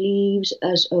who leaves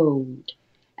us old,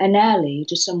 an alley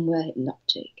to somewhere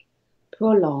hypnotic,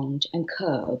 prolonged and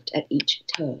curved at each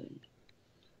turn.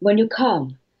 When you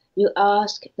come, you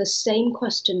ask the same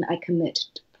question I commit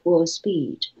to poor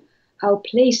speed, how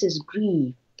places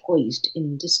grieve poised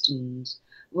in distance,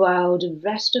 while the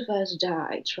rest of us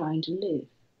die trying to live.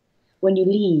 When you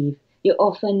leave, you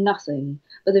offer nothing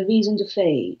but the reason to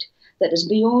fade that is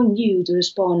beyond you to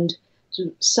respond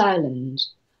to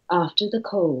silence after the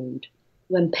cold,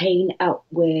 when pain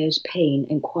outwears pain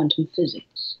in quantum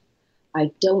physics.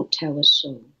 I don't tell a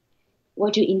soul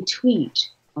what you intweet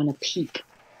on a peak.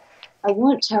 I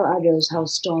won't tell others how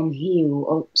storm heal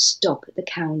or stop the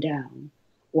countdown,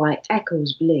 why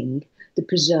echoes blink to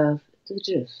preserve the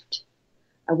drift.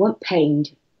 I won't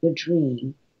paint your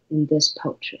dream in this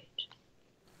portrait.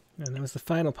 And that was the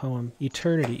final poem,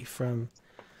 Eternity, from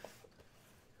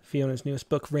Fiona's newest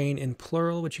book, Rain in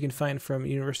Plural, which you can find from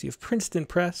University of Princeton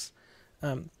Press.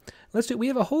 We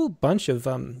have a whole bunch of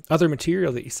other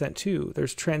material that you sent too.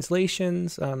 There's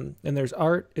translations, and there's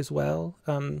art as well.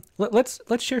 Let's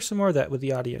share some more of that with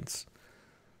the audience.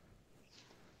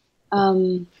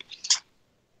 I'm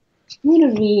going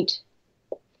to read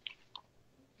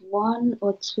one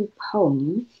or two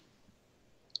poems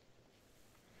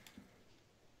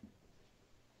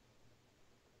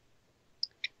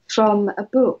from a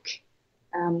book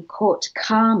called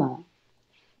Karma,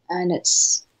 and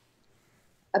it's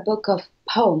a book of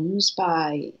poems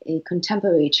by a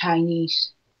contemporary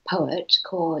Chinese poet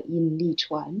called Yin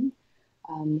Lichuan,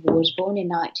 who was born in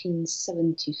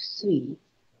 1973.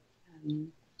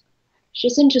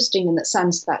 She's interesting in the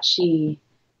sense that she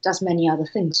does many other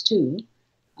things too.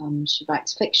 She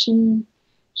writes fiction,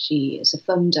 she is a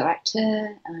film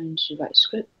director, and she writes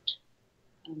script,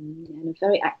 and a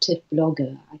very active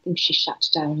blogger. I think she shut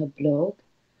down her blog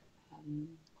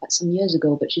quite some years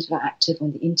ago, but she's very active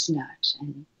on the internet,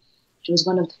 and she was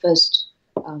one of the first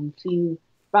few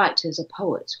writers or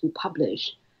poets who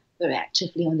published very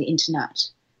actively on the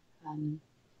internet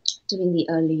during the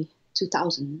early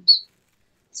 2000s.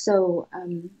 So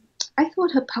I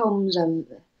thought her poems are,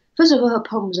 first of all, her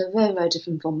poems are very, very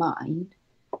different from mine.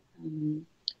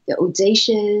 They're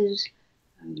audacious.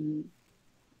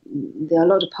 There are a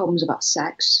lot of poems about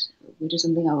sex, which is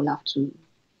something I would love to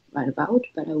write about,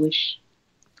 but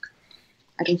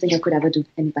I don't think I could ever do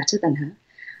any better than her.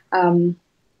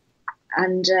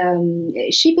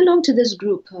 She belonged to this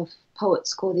group of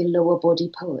poets called the lower body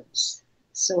poets.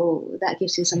 So that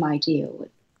gives you some idea what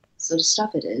sort of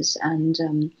stuff it is. And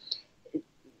it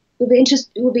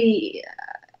would be,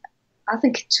 I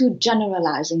think, too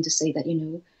generalizing to say that,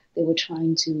 they were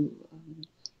trying to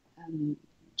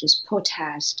just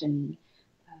protest and,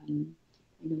 in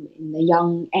the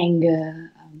young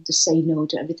anger, to say no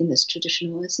to everything that's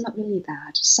traditional. It's not really that,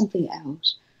 it's something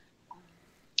else.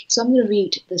 So I'm going to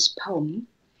read this poem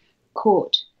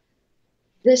called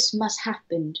This Must Have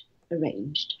Been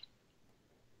Arranged.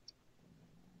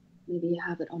 Maybe you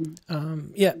have it on.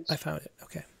 Yeah, I found it.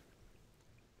 Okay.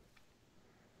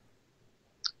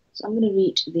 So I'm going to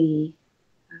read the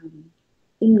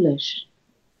English,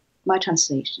 my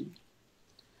translation.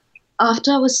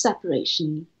 After our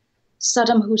separation,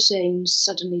 Saddam Hussein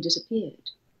suddenly disappeared.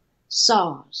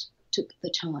 SARS took the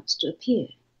chance to appear.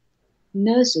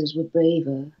 Nurses were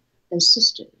braver than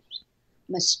sisters.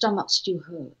 My stomach still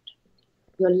hurt.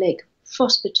 Your leg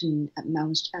frostbitten at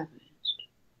Mount Everest.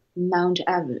 Mount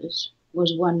Everest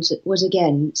was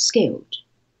again scaled.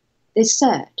 They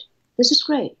said, "This is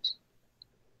great."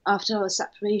 After our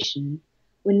separation,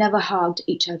 we never hugged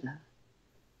each other.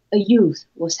 A youth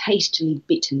was hastily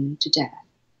beaten to death.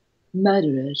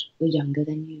 Murderers were younger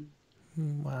than you.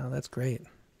 Wow, that's great.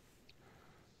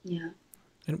 Yeah.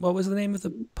 And what was the name of the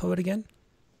poet again?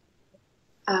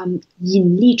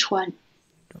 Yin Lichuan.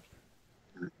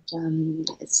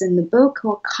 It's in the book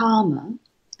called Karma,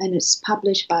 and it's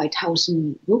published by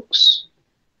Thousand Books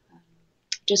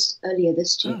just earlier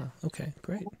this year. Oh, okay,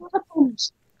 great.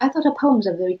 I thought her poems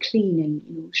are very clean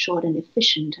and short and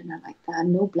efficient, and I like that.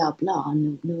 No blah blah,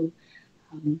 no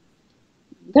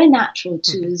very natural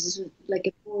too. Mm-hmm. It's like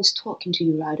if I was talking to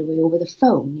you right away over the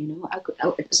phone.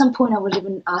 At some point I was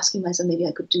even asking myself maybe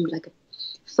I could do like a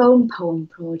phone poem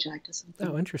project or something.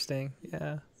 Oh, interesting.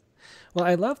 Yeah. Well,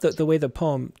 I love the way the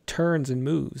poem turns and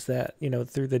moves, that,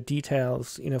 through the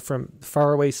details, from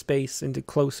far away space into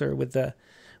closer with the,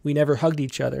 we never hugged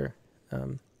each other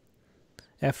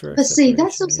after. But see,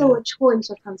 that's also a choice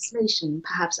of translation.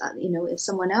 Perhaps, if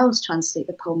someone else translate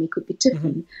the poem, it could be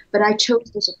different. Mm-hmm. But I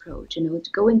chose this approach, to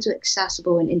go into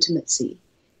accessible and intimacy.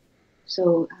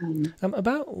 So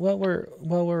while we're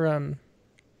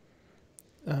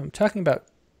talking about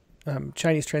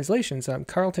Chinese translations,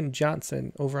 Carlton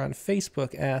Johnson over on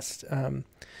Facebook asked,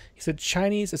 he said,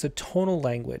 Chinese is a tonal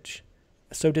language.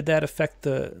 So did that affect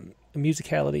the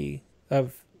musicality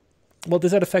of,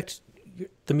 does that affect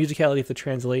the musicality of the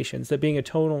translations, that being a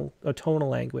tonal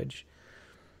language?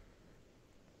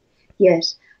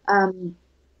 Yes.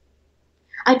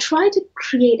 I try to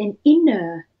create an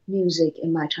inner music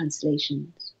in my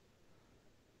translations.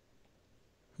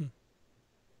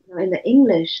 In the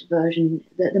English version,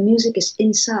 the music is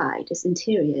inside, it's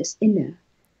interior, it's inner.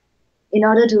 In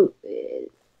order to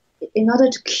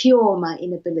cure my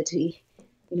inability,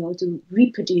 to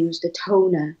reproduce the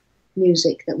toner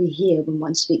music that we hear when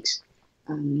one speaks,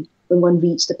 when one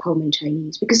reads the poem in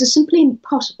Chinese, because it's simply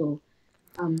impossible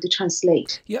to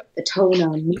translate the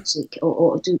tonal music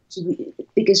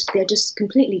because they're just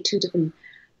completely two different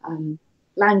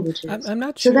languages. I'm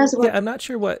not sure. So I'm not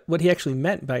sure what he actually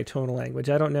meant by tonal language.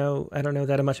 I don't know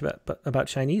that much about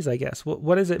Chinese. I guess.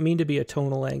 What does it mean to be a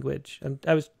tonal language?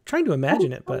 I was trying to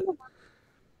imagine it, but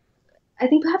I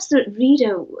think perhaps the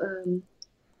reader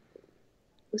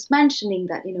was mentioning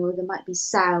that there might be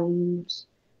sounds,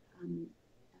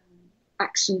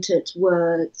 accented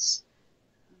words.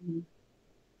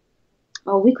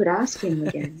 We could ask him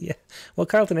again. Yeah. Well,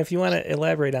 Carlton, if you want to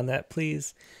elaborate on that,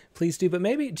 please do. But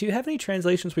maybe, do you have any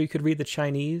translations where you could read the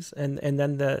Chinese and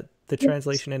then the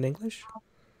translation in English?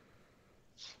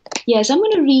 Yes, I'm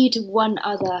going to read one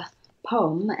other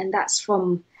poem, and that's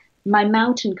from My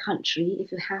Mountain Country.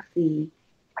 If you have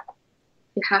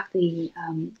the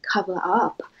cover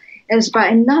up, it's by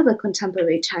another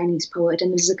contemporary Chinese poet,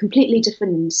 and it's a completely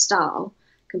different style,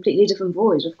 completely different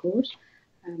voice, of course.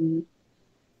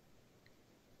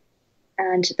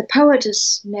 And the poet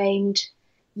is named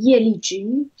Ye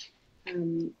Lijun,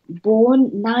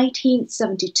 born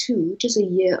 1972, just a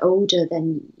year older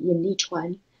than Yin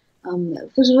Lichuan.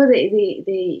 First of all,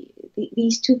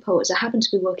 these two poets, I happen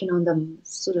to be working on them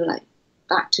sort of like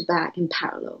back to back in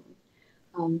parallel.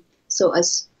 So I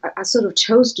sort of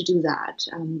chose to do that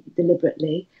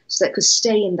deliberately, so that I could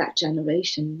stay in that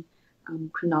generation. The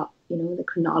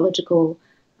chronological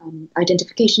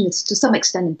identification is to some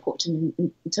extent important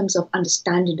in terms of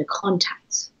understanding the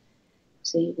context,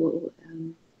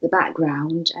 the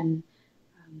background, and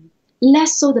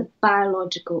less so the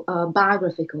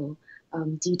biographical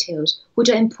details, which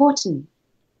are important.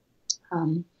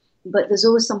 But there's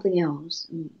always something else,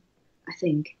 I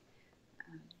think.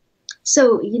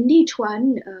 So Yin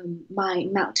Lichuan, my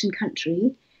mountain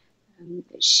country,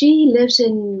 she lives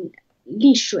in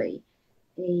Lishui,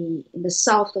 in the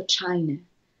south of China.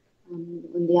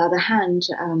 On the other hand,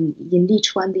 Yin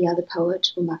Lichuan, the other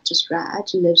poet whom I've just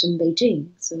read, lives in Beijing.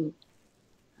 So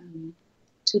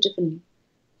two different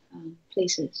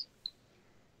places.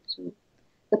 So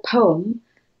the poem,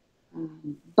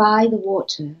 By the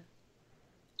Water,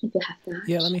 if you have that.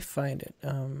 Yeah, let me find it.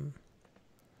 I'm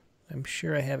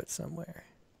sure I have it somewhere.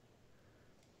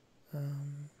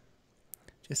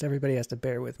 Just everybody has to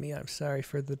bear with me. I'm sorry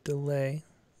for the delay.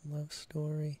 Love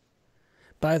story.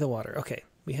 By the Water. Okay,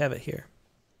 we have it here.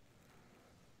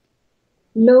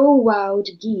 Low wild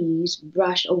geese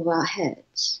brush over our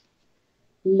heads.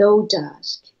 Low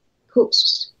dusk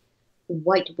cooks the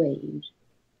white waves.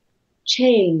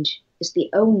 Change is the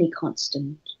only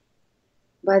constant.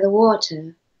 By the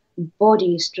water,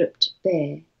 body stripped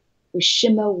bare, with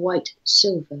shimmer white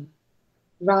silver,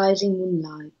 rising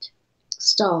moonlight,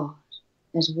 stars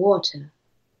as water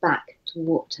back to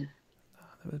water.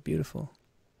 Oh, that was beautiful.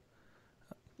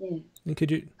 Yeah. And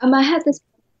could you? I had this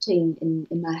thing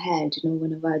in my head,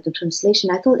 when I read the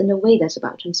translation. I thought, in a way, that's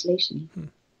about translation.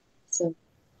 So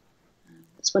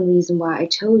that's one reason why I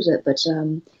chose it. But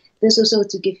there's also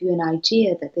to give you an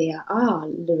idea that there are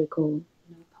lyrical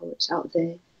poets out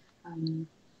there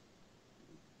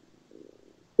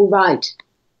who write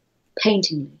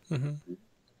paintingly.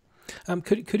 Mm-hmm.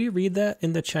 Could you read that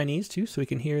in the Chinese too, so we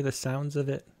can hear the sounds of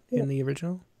it in the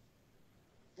original?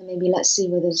 And maybe let's see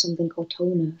whether there's something called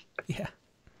toner. Yeah.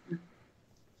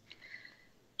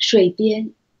 水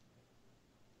边，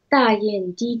大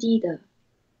雁低低的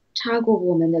插过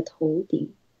我们的头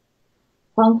顶，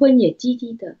黄昏也低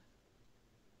低的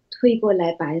推过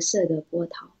来白色的波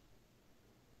涛。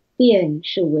变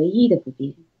是唯一的不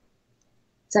变，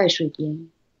在水边，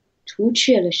除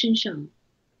却了身上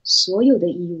所有的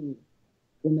衣物，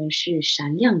我们是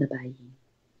闪亮的白银。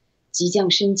即将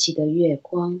升起的月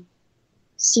光，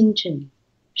心正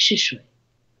是水，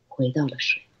回到了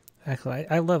水。 Actually,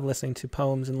 I love listening to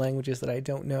poems in languages that I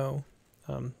don't know.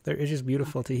 It's just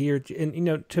beautiful to hear,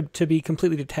 and to be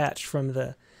completely detached from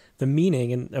the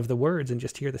meaning of the words and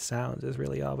just hear the sounds is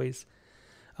really always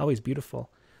beautiful.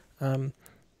 Well,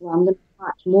 I'm going to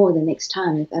watch more the next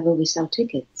time if ever we sell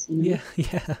tickets. Yeah.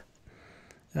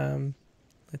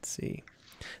 Let's see.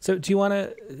 So, do you want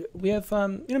to? We have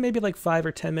maybe like 5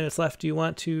 or 10 minutes left.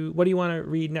 What do you want to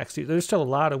read next? There's still a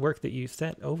lot of work that you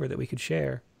sent over that we could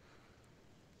share.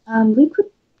 We could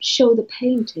show the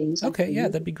paintings. Okay, yeah,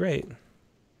 that'd be great.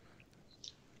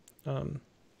 And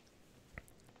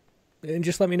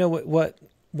just let me know what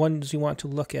ones you want to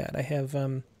look at. I have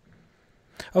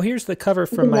oh, here's the cover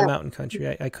from My Mountain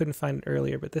Country. I couldn't find it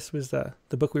earlier, but this was the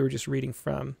book we were just reading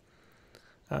from,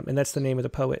 and that's the name of the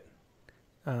poet,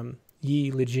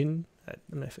 Yi Lijin. I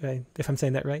don't know if I'm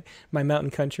saying that right. My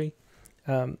Mountain Country,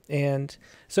 and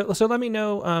so let me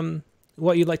know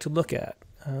what you'd like to look at.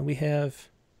 We have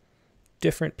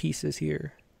different pieces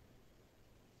here.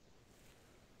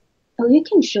 Oh, you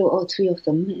can show all three of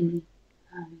them. And,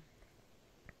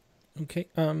 okay.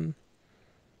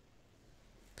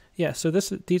 Yeah. So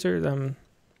these are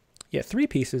three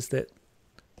pieces that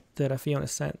Fiona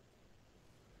sent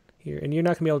here, and you're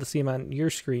not gonna be able to see them on your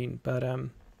screen, but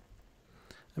I'm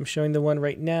showing the one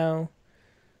right now.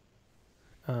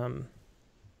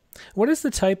 What is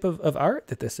the type of art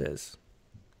that this is?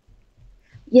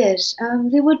 Yes,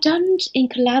 they were done in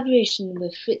collaboration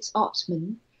with Fritz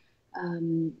Ottman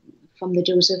from the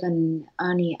Joseph and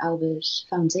Annie Albers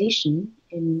Foundation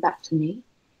in Bethany,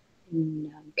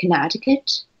 in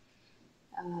Connecticut.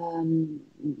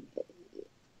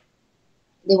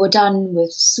 They were done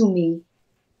with sumi-e,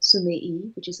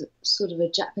 which is a sort of a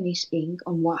Japanese ink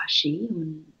on washi,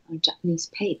 on Japanese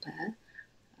paper.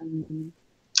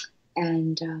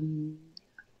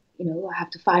 You know, I have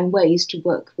to find ways to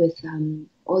work with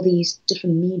all these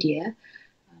different media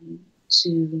to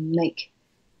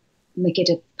make it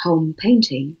a poem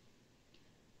painting.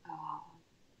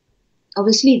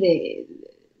 Obviously,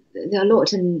 there are a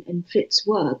lot in Fritz's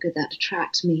work that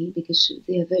attracts me because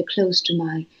they are very close to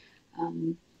my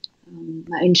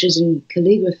interest in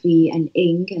calligraphy and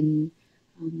ink, and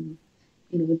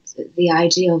you know, the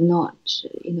idea of not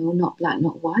black,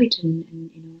 not white,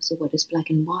 and you know, so what is black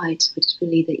and white, which is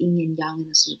really the yin and yang and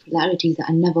the sort of polarities that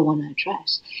I never want to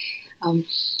address.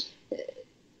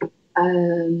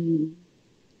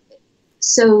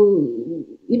 So,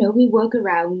 you know, we work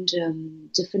around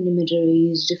different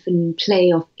imageries, different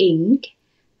play of ink,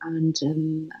 and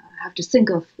I have to think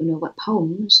of, you know, what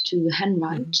poems to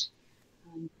handwrite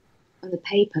on the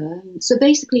paper. So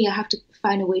basically, I have to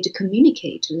find a way to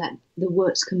communicate, to let the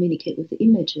words communicate with the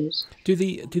images. Do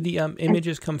the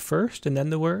images come first and then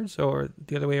the words, or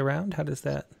the other way around? How does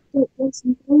that?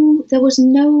 There was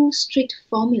no strict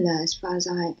formula as far as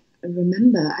I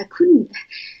remember. I couldn't.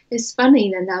 It's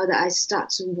funny that now that I start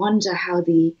to wonder how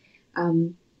the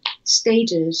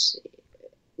stages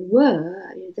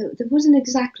were. There wasn't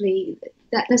exactly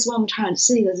that. That's what I'm trying to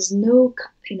say. There's no,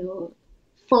 you know,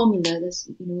 formula. There's,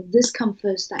 you know, this come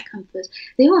first, that come first.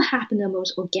 They all happen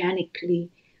almost organically,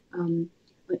 in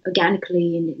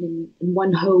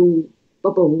one whole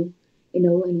bubble, you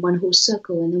know, in one whole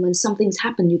circle. And then when something's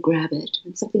happened, you grab it.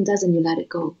 When something doesn't, you let it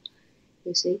go.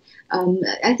 You see,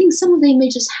 I think some of the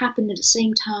images happened at the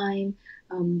same time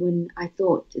when I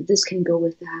thought this can go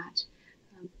with that.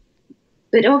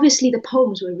 But obviously, the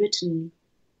poems were written.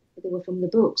 They were from the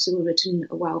books. They were written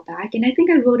a while back, and I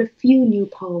think I wrote a few new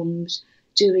poems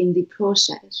during the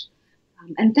process,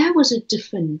 and that was a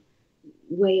different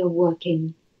way of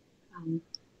working.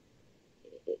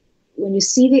 When you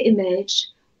see the image,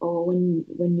 or when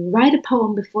you write a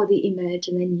poem before the image,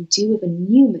 and then you deal with a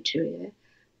new material,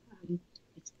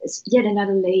 it's yet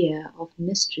another layer of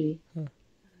mystery,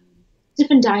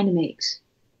 different dynamics.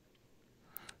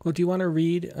 Well, do you want to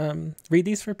read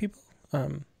these for people?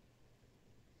 I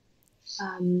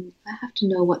have to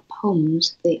know what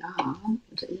poems they are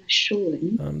that you're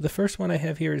showing. The first one I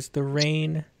have here is "The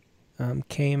Rain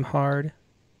Came Hard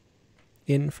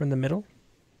In from the Middle."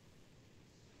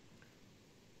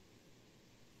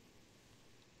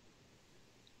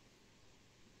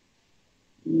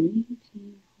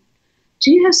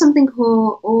 Do you have something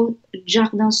called "Au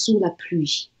Jardin sous la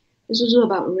pluie"? This was all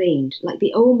about rain, like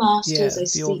the old masters.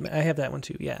 I have that one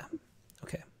too. Yeah.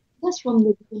 Okay. That's from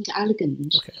the Ruined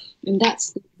Elegance. Okay. And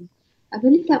I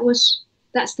believe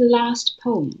that's the last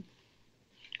poem.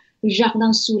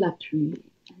 Jardin sous la pluie,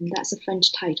 and that's a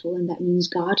French title, and that means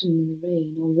garden in the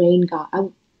rain, or rain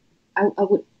garden. I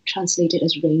would translate it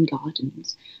as rain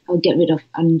gardens. I would get rid of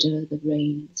under the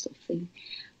rain sort of thing.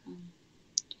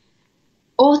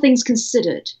 All things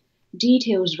considered,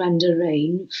 details render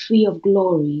rain free of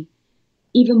glory,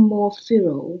 even more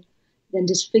feral than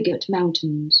disfigured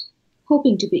mountains,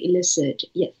 hoping to be illicit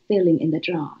yet failing in the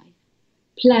dry.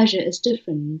 Pleasure is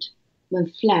different when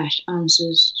flesh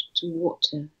answers to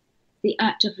water, the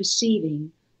act of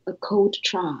receiving a cold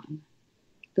charm,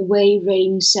 the way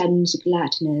rain sends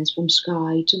gladness from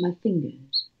sky to my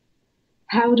fingers.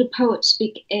 How the poets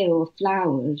speak ill of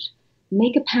flowers,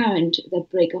 make apparent their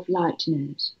break of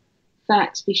lightness,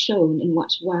 facts be shown in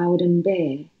what's wild and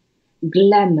bare.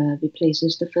 Glamour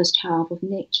replaces the first half of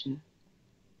nature.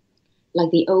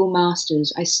 Like the old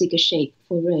masters, I seek a shape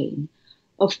for rain,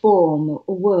 a form,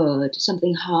 a word,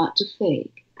 something hard to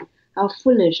fake. How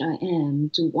foolish I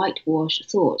am to whitewash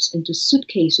thoughts into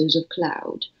suitcases of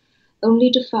cloud, only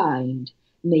to find,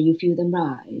 may you feel them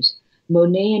rise,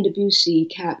 Monet and Debussy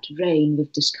capped rain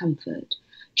with discomfort,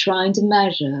 trying to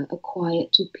measure a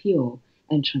quiet too pure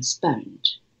and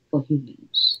transparent for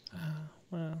humans.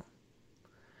 Wow.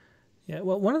 Yeah,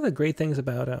 well, one of the great things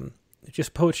about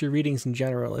just poetry readings in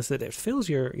general is that it fills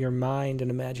your mind and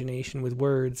imagination with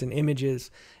words and images,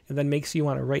 and then makes you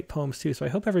want to write poems too. So I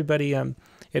hope everybody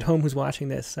at home who's watching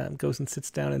this goes and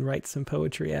sits down and writes some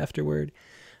poetry afterward.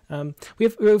 We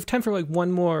have time for like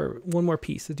one more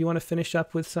piece. Do you want to finish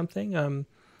up with something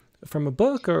from a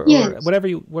book or whatever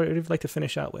you'd like to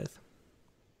finish out with?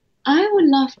 I would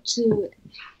love to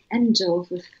end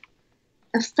off with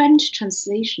a French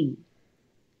translation.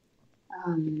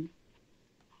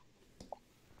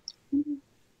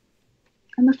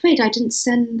 I'm afraid I didn't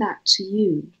send that to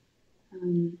you.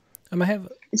 I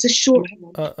have. It's a short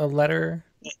one. A letter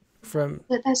from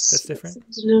that's different.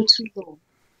 It's a little too long.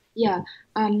 Yeah,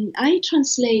 I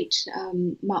translate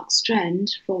Mark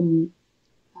Strand from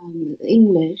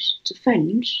English to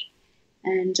French,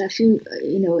 and I feel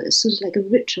it's sort of like a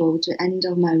ritual to end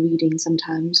of my reading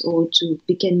sometimes, or to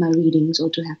begin my readings,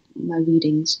 or to have my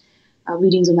readings of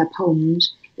my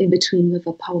poems in between with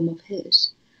a poem of his.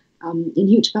 In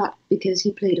huge part because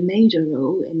he played a major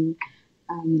role in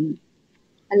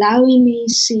allowing me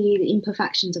to see the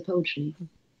imperfections of poetry.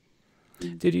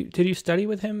 Did you study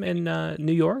with him in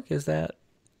New York? Is that?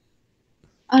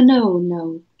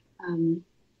 No.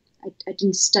 I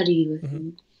didn't study with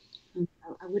him.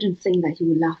 I wouldn't think that he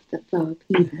would laugh at that verb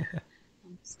either.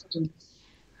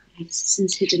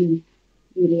 Since he didn't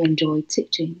really enjoy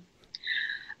teaching.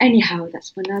 Anyhow, that's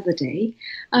for another day.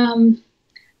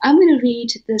 I'm going to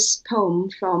read this poem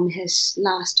from his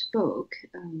last book,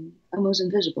 Almost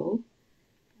Invisible,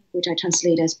 which I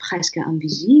translate as Presque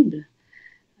Invisible.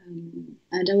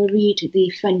 And I will read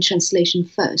the French translation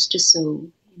first, just so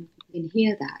you can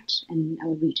hear that, and I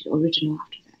will read the original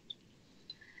after that.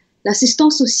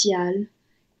 L'assistant social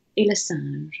et le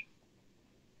singe.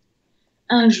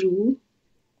 Un jour,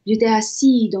 j'étais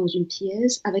assis dans une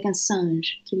pièce avec un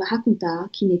singe qui me raconta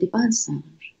qu'il n'était pas un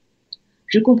singe.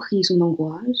 Je compris son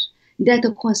angoisse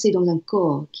d'être coincé dans un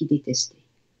corps qu'il détestait.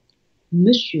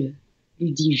 Monsieur,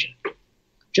 lui dis-je,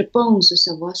 je pense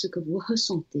savoir ce que vous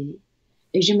ressentez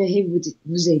et j'aimerais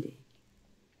vous aider.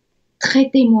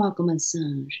 Traitez-moi comme un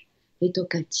singe,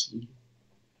 rétorqua-t-il.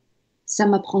 Ça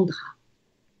m'apprendra.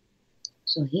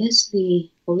 So here's the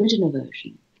original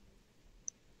version.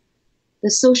 The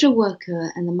social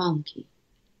worker and the monkey.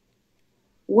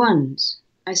 Once,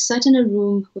 I sat in a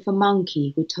room with a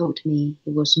monkey who told me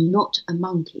he was not a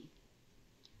monkey.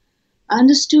 I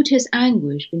understood his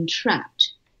anguish being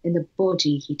trapped in the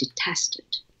body he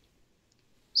detested.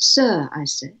 Sir, I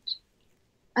said,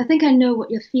 I think I know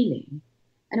what you're feeling,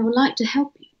 and I would like to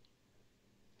help you.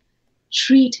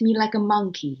 Treat me like a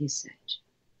monkey, he said.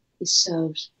 It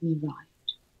serves me right.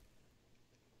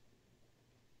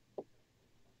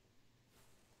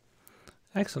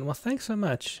 Excellent. Well, thanks so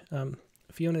much,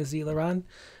 Fiona Sze-Lorrain.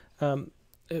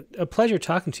 A pleasure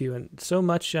talking to you, and so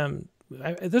much.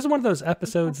 This is one of those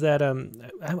episodes that I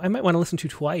might want to listen to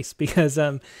twice because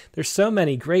there's so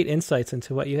many great insights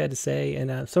into what you had to say,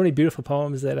 and so many beautiful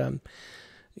poems that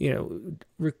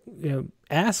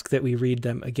ask that we read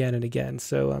them again and again.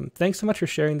 So thanks so much for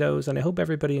sharing those, and I hope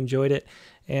everybody enjoyed it.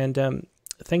 And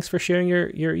thanks for sharing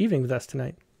your evening with us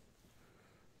tonight.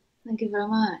 Thank you very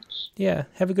much. Yeah,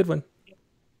 have a good one.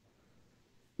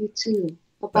 You too.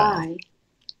 Bye-bye.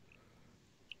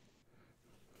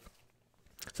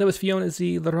 So that was Fiona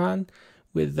Sze-Lorrain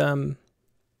with The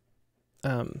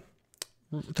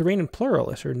Rain in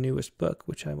Plural is her newest book,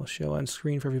 which I will show on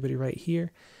screen for everybody right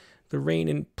here. The Rain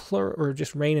in Plural, or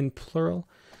just Rain in Plural.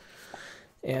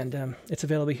 And it's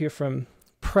available here from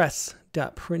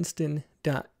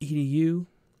press.princeton.edu.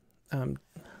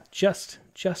 Just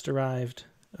arrived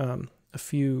a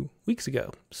few weeks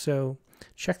ago. So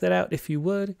check that out if you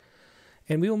would.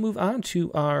 And we will move on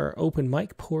to our open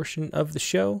mic portion of the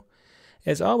show.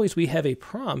 As always, we have a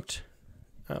prompt.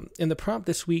 And the prompt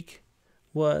this week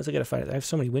was, I got to find it. I have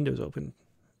so many windows open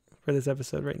for this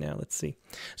episode right now. Let's see.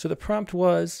 So the prompt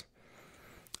was,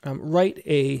 write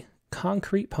a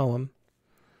concrete poem.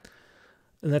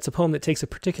 And that's a poem that takes a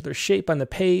particular shape on the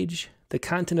page. The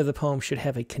content of the poem should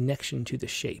have a connection to the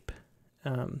shape.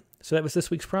 So that was this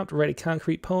week's prompt, write a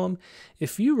concrete poem.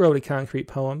 If you wrote a concrete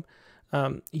poem,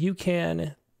 you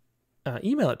can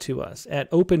email it to us at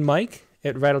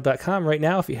openmic@rattle.com right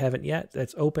now if you haven't yet.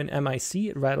 That's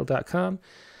openmic@rattle.com.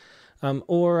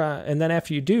 And then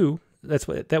after you do, that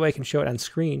way I can show it on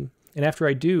screen. And after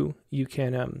I do, you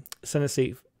can send us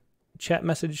a chat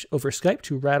message over Skype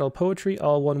to Rattle Poetry,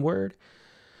 all one word,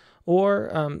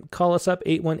 or call us up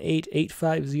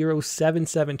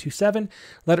 818-850-7727.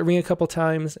 Let it ring a couple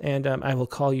times, and I will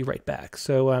call you right back.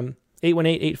 So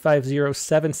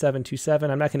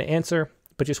 818-850-7727. I'm not going to answer,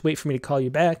 but just wait for me to call you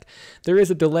back. There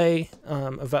is a delay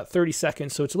of about 30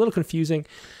 seconds, so it's a little confusing.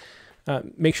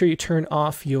 Make sure you turn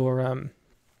off your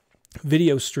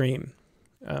video stream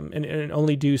and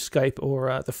only do Skype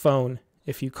or the phone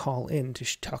if you call in to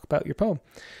talk about your poem.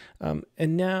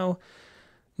 And now,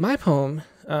 my poem,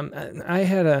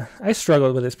 I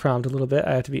struggled with this prompt a little bit,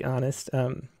 I have to be honest.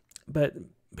 But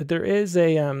there is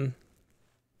a...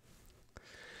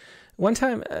 One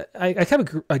time, I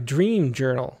kept a dream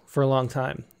journal for a long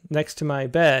time next to my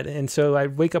bed. And so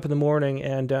I'd wake up in the morning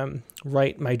and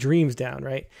write my dreams down,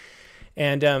 right?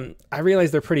 And I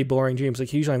realized they're pretty boring dreams.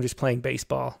 Like, usually I'm just playing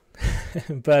baseball.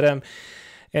 But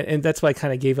and that's why I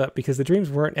kind of gave up, because the dreams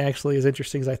weren't actually as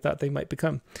interesting as I thought they might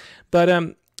become.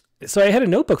 But so I had a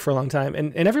notebook for a long time.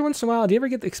 And every once in a while, do you ever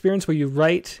get the experience where you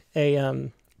write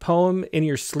a poem in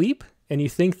your sleep and you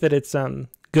think that it's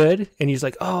good, and you're just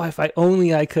like, oh, if I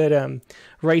only I could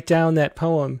write down that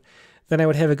poem, then I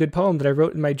would have a good poem that I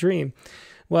wrote in my dream.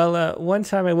 Well, one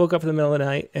time I woke up in the middle of the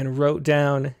night and wrote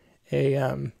down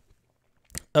a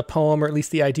poem, or at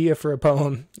least the idea for a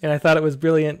poem, and I thought it was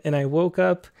brilliant. And I woke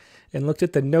up and looked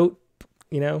at the note,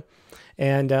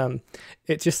 and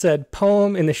it just said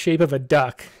poem in the shape of a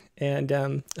duck.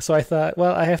 And so I thought,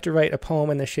 well, I have to write a poem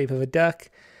in the shape of a duck,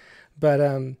 but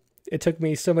it took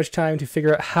me so much time to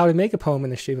figure out how to make a poem in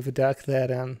the shape of a duck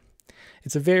that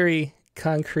it's a very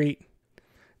concrete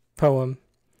poem.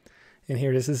 And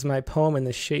here it is. This is my poem in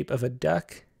the shape of a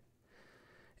duck.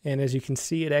 And as you can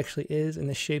see, it actually is in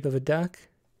the shape of a duck.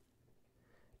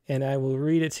 And I will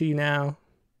read it to you now.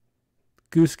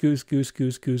 Goose, goose, goose,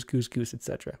 goose, goose, goose, goose,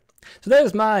 etc. So that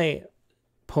is my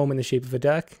poem in the shape of a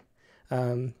duck.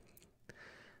 I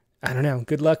don't know.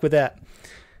 Good luck with that.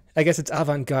 I guess it's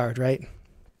avant-garde, right?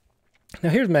 Now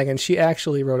here's Megan. She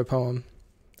actually wrote a poem.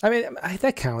 I mean,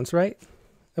 that counts, right?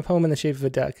 A poem in the shape of a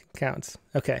duck counts.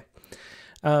 Okay.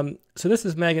 So this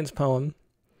is Megan's poem,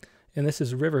 and this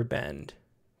is River Bend.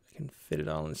 I can fit it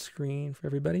all on the screen for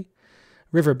everybody.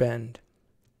 River Bend.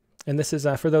 And this is,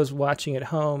 for those watching at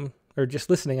home, or just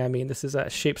listening, I mean, this is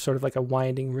shaped sort of like a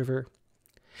winding river.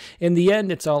 In the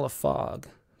end, it's all a fog.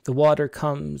 The water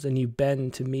comes, and you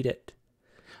bend to meet it.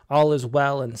 All is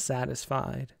well and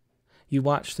satisfied. You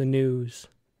watch the news.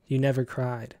 You never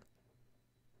cried.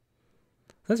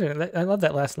 I love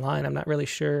that last line. I'm not really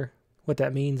sure what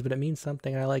that means, but it means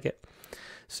something, and I like it.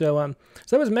 So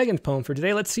that was Megan's poem for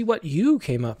today. Let's see what you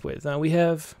came up with. We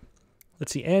have,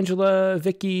 let's see, Angela,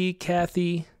 Vicky,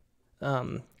 Kathy.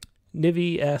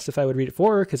 Nivi asked if I would read it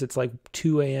for her because it's like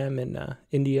 2 a.m. in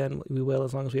India, and we will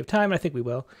as long as we have time, and I think we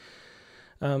will.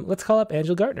 Let's call up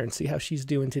Angela Gartner and see how she's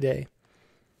doing today.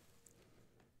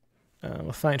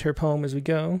 We'll find her poem as we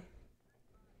go.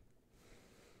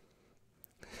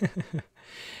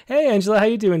 Hey, Angela, how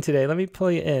you doing today? Let me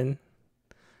pull you in.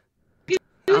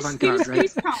 Avant-garde,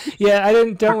 right? Yeah,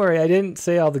 don't worry, I didn't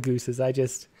say all the gooses. I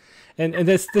just, and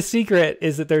the secret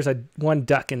is that there's one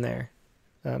duck in there.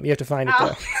 You have to find it,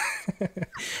 though.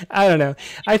 I don't know.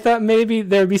 I thought maybe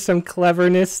there'd be some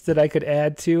cleverness that I could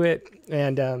add to it,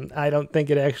 and I don't think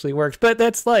it actually works. But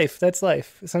that's life. That's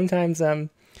life. Sometimes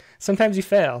you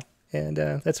fail, and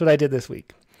that's what I did this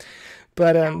week.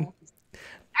 But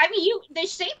I mean, the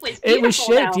shape was beautiful. It was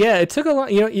shaped, yeah. It took a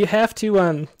lot. You have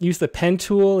to use the pen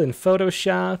tool in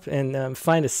Photoshop and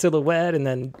find a silhouette and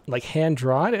then like hand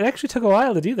draw it. It actually took a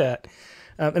while to do that,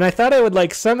 and I thought I would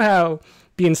like somehow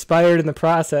be inspired in the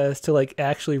process to like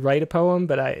actually write a poem,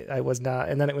 but I was not.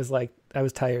 And then it was like I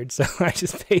was tired, so I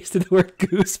just pasted the word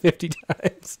goose 50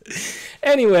 times.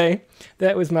 Anyway,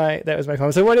 that was my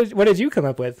poem. So what did you come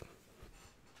up with?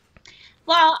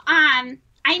 Well, I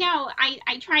know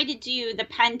I try to do the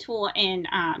pen tool and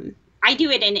I do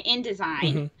it in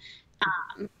InDesign.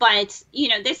 Mm-hmm. But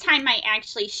this time I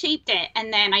actually shaped it,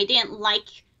 and then I didn't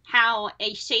like how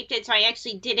I shaped it, so I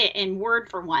actually did it in Word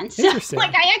for once. So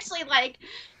like I actually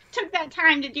took that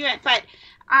time to do it, but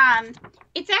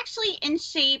it's actually in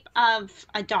shape of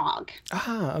a dog.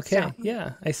 Ah, okay. So,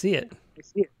 yeah, I see it.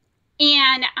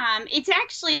 And it's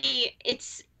actually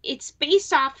it's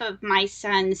based off of my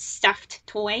son's stuffed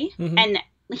toy. Mm-hmm. And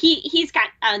he's got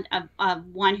a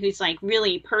one who's like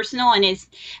really personal, and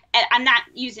I'm not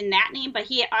using that name, but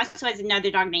he also has another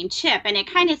dog named Chip, and it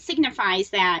kind of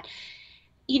signifies that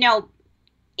you know,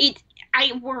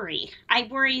 I worry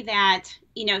that,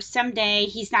 someday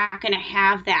he's not going to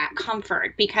have that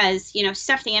comfort because,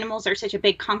 stuffed animals are such a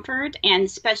big comfort. And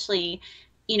especially,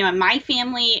 in my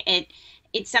family,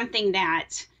 it's something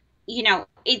that,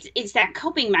 it's that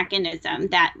coping mechanism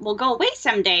that will go away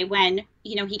someday when,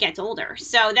 he gets older.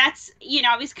 So that's,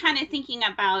 I was kind of thinking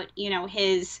about,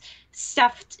 his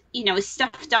stuffed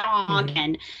dog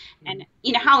and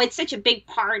how it's such a big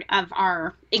part of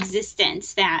our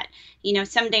existence that,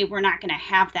 someday we're not going to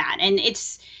have that. And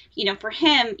it's, for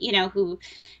him, who,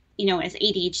 as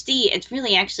ADHD, it's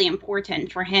really actually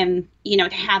important for him, to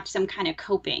have some kind of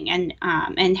coping and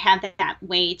have that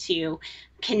way to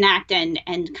connect and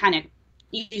kind of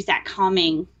use that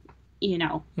calming,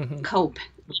 cope,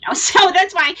 so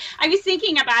that's why I was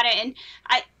thinking about it. And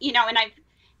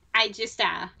I just,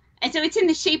 and so it's in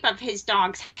the shape of his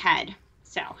dog's head.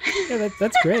 So yeah,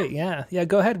 that's great. Yeah. Yeah.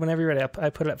 Go ahead whenever you're ready. I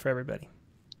put it up for everybody.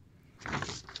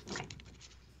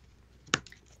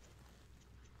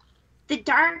 The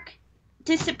dark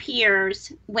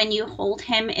disappears when you hold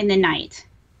him in the night.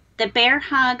 The bear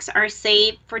hugs are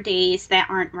saved for days that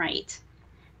aren't right.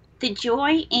 The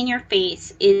joy in your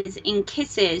face is in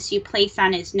kisses you place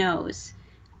on his nose.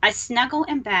 A snuggle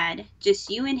in bed, just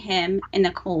you and him in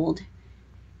the cold,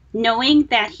 knowing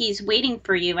that he's waiting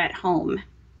for you at home.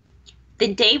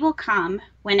 The day will come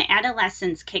when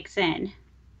adolescence kicks in.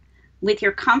 With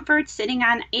your comfort sitting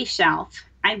on a shelf,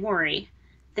 I worry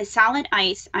the solid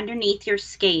ice underneath your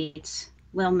skates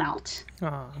will melt.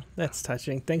 Oh, that's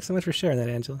touching. Thanks so much for sharing that,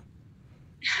 Angela.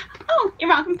 Oh, you're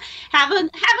welcome. Have a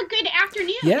good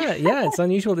afternoon. Yeah, it's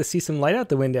unusual to see some light out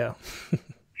the window. I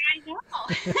know.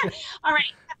 All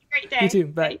right. Have a great day. You too.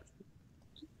 Bye.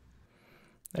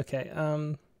 Thanks. Okay.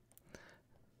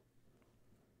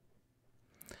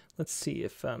 Let's see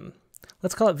if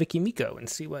let's call it Vicky Miko and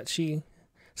see what she.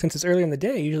 Since it's early in the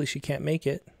day, usually she can't make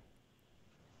it,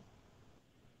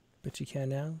 but she can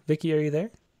now. Vicky, are you there?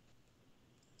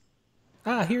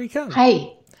 Ah, here he comes.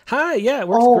 Hi. Hi. Yeah, it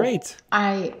works great.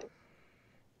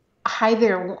 Hi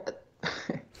there.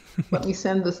 Let me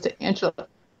send this to Angela.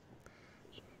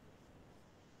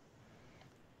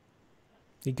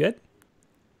 You good?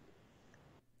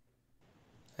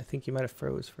 I think you might have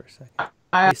froze for a second.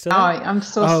 I'm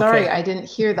so sorry. I didn't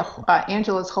hear the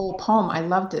Angela's whole poem. I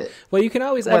loved it. Well, you can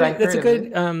always. That's a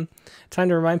good time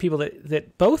to remind people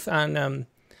that both on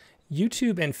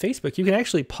YouTube and Facebook, you can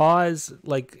actually pause.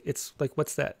 It's like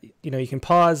what's that? You can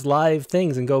pause live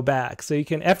things and go back. So you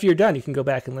can, after you're done, you can go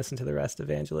back and listen to the rest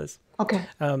of Angela's. Okay.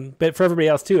 But for everybody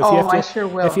else too, I sure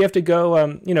will. If you have to go,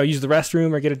 use the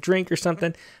restroom or get a drink or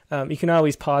something, you can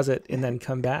always pause it and then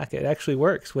come back. It actually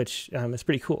works, which is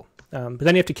pretty cool. But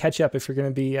then you have to catch up if you're going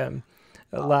to be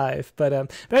live.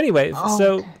 But anyway,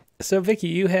 so Vicky,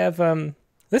 you have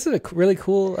this is a really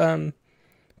cool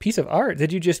piece of art.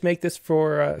 Did you just make this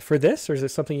for this, or is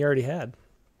this something you already had?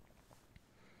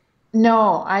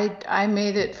 No, I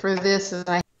made it for this, and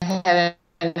I had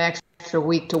an extra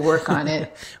week to work on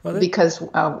it because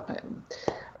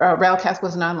Rattlecast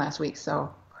wasn't on last week, so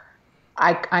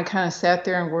I kind of sat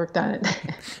there and worked on it.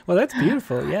 Well, that's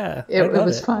beautiful. Yeah, it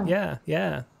was fun. Yeah.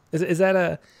 Is that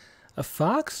a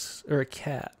fox or a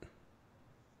cat?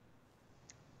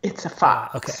 It's a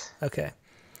fox. Okay.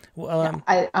 Well,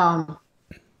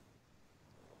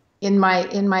 in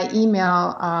my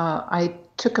email, I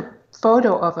took a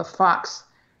photo of a fox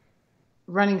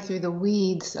running through the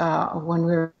weeds when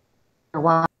we were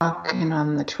walking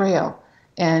on the trail,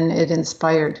 and it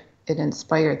inspired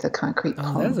the concrete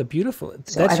poem. That is a beautiful.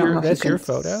 So that's your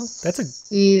photo.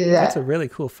 That's a really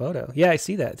cool photo. Yeah, I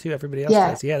see that too. Everybody else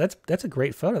does. Yeah, that's a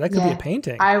great photo. That could be a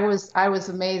painting. I was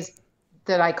amazed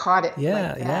that I caught it.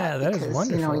 That is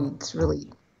wonderful. It's really.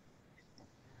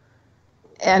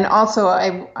 And also,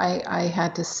 I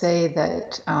had to say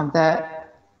that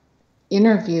that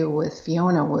interview with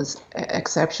Fiona was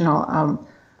exceptional.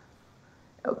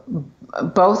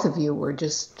 Both of you were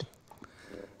just.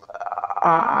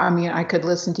 I could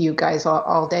listen to you guys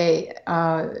all day.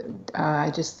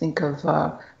 I just think of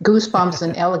goosebumps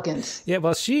and elegance. Yeah,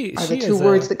 well, she are the two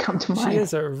words that come to mind. She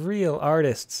is a real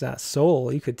artist's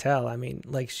soul. You could tell. I mean,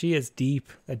 she is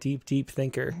a deep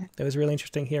thinker. It was really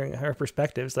interesting hearing her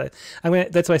perspectives. That's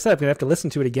why I said I'm gonna have to listen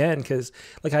to it again because,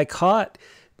 I caught,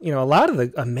 a lot of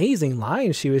the amazing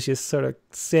lines she was just sort of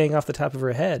saying off the top of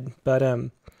her head. But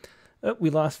we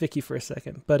lost Vicky for a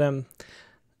second. But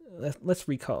let's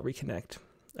reconnect.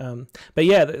 But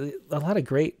yeah, a lot of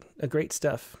great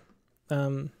stuff.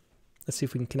 Let's see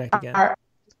if we can connect again.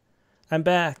 I'm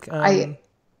back.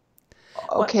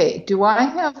 Okay, do I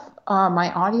have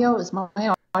my audio? Is my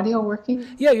audio working?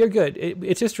 Yeah, you're good.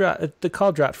 It just dropped. The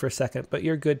call dropped for a second, but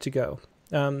you're good to go.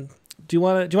 Do you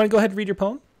want to go ahead and read your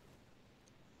poem?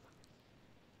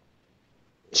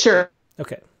 Sure.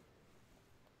 Okay.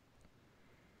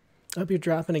 Oh, you're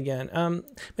dropping again.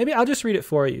 Maybe I'll just read it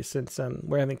for you since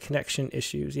we're having connection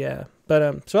issues. Yeah,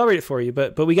 but so I'll read it for you.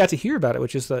 But we got to hear about it,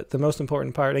 which is the most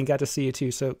important part, and got to see you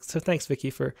too. So thanks, Vicky,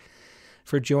 for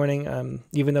joining.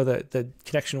 Even though the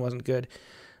connection wasn't good.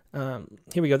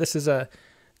 Here we go. This is a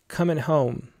coming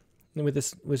home with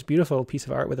this beautiful piece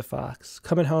of art with a fox.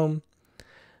 Coming home.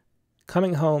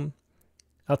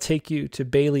 I'll take you to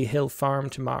Bailey Hill Farm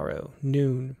tomorrow,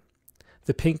 noon.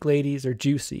 The pink ladies are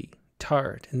juicy,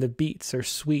 tart, and the beets are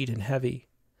sweet and heavy.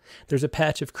 There's a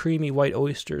patch of creamy white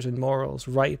oysters and morels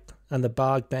ripe on the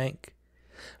bog bank.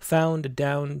 Found a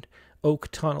downed oak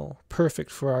tunnel,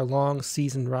 perfect for our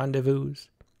long-season rendezvous.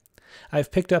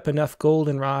 I've picked up enough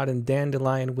goldenrod and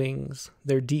dandelion wings.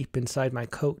 They're deep inside my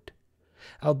coat.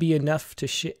 It'll be enough to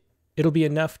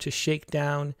shake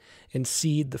down and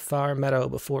seed the far meadow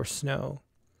before snow.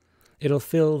 It'll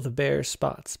fill the bare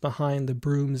spots behind the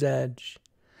broom's edge.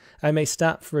 I may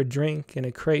stop for a drink and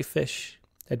a crayfish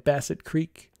at Bassett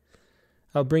Creek.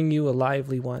 I'll bring you a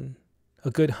lively one.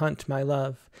 A good hunt, my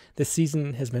love. The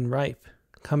season has been ripe.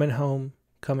 Coming home.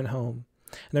 And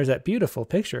there's that beautiful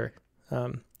picture.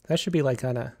 That should be like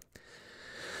on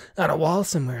a wall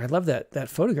somewhere. I love that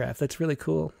photograph. That's really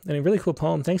cool. And a really cool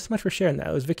poem. Thanks so much for sharing that.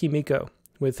 It was Vicky Miko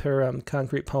with her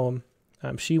concrete poem.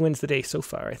 She wins the day so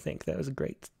far, I think. That was a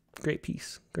great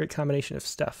piece. Great combination of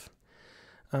stuff.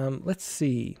 Let's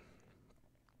see.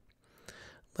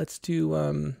 Let's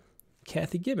do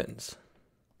Kathy Gibbons.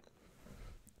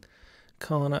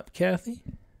 Calling up Kathy.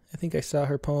 I think I saw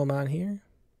her poem on here.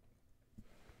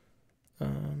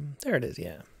 There it is,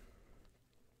 yeah.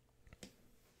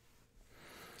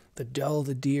 The dull,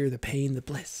 the dear, the pain, the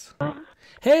bliss.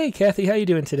 Hey, Kathy, how you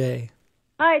doing today?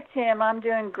 Hi, Tim. I'm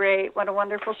doing great. What a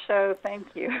wonderful show. Thank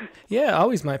you. Yeah,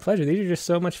 always my pleasure. These are just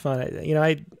so much fun.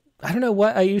 I don't know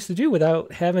what I used to do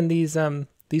without having these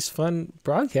fun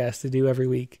broadcasts to do every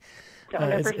week.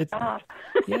 Don't ever stop.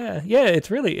 yeah. It's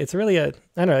really I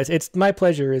don't know. It's my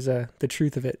pleasure is the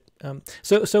truth of it.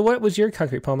 So what was your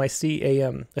concrete poem? I see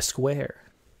a square.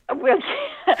 Well,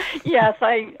 yes,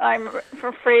 I'm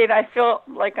afraid I feel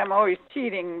like I'm always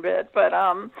cheating a bit, but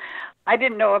I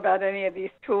didn't know about any of these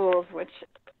tools, which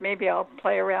maybe I'll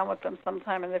play around with them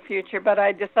sometime in the future. But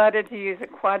I decided to use a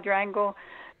quadrangle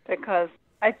because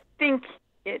I think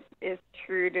it is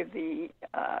true to the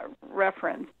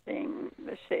referencing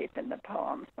the shape in the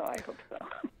poem, so I hope so.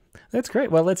 That's great.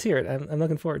 Well, let's hear it. I'm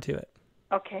looking forward to it.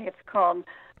 Okay, it's called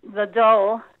The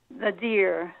Dull, the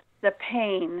Dear, the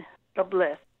Pain, the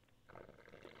Bliss.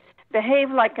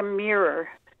 Behave like a mirror.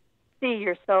 See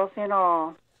yourself in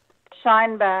all.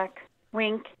 Shine back,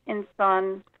 wink in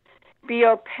sun. Be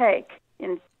opaque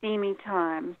in steamy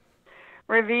time.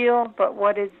 Reveal but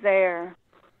what is there,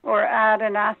 or add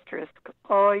an asterisk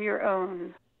all your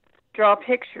own. Draw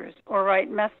pictures or write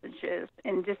messages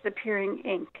in disappearing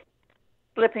ink,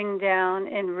 slipping down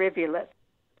in rivulets.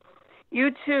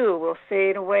 You too will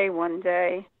fade away one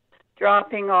day,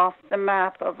 dropping off the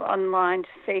map of unlined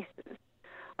faces.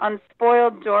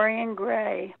 Unspoiled Dorian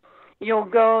Gray, you'll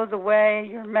go the way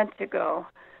you're meant to go,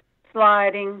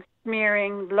 sliding,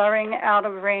 smearing, blurring out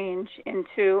of range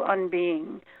into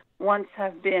unbeing. Once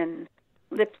have been,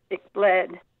 lipstick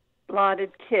bled,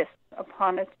 blotted kiss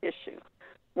upon a tissue.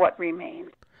 What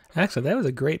remains? Excellent. That was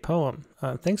a great poem.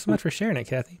 Thanks so much for sharing it,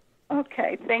 Kathy.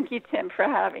 Okay. Thank you, Tim, for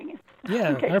having it. Yeah,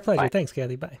 okay, our pleasure. bye. Thanks,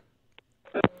 Kathy. Bye.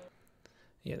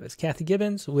 Yeah, it was Kathy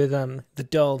Gibbons with The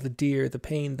Dull, the Dear, the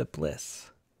Pain, the Bliss.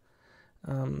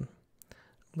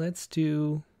 Let's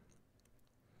do,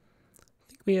 I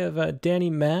think we have Danny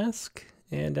Mask,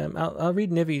 and I'll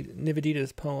read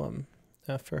Nivedita's poem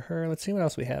for her. Let's see what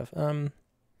else we have.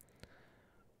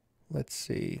 Let's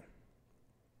see.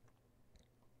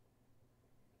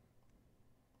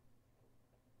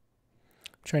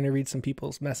 I'm trying to read some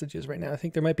people's messages right now. I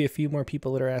think there might be a few more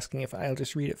people that are asking if I'll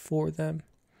just read it for them.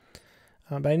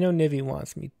 But I know Nivi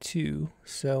wants me to,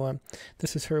 so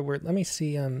this is her word. Let me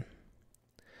see.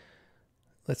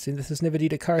 Let's see. This is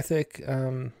Nivedita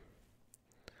Karthik.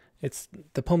 It's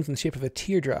the poem's in the shape of a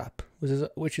teardrop,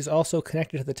 which is also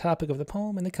connected to the topic of the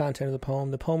poem and the content of the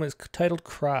poem. The poem is titled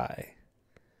 "Cry."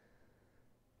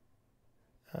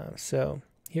 So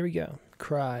here we go.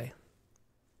 Cry.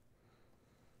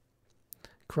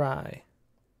 Cry.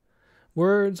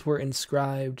 Words were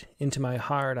inscribed into my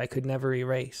heart I could never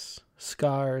erase.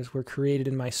 Scars were created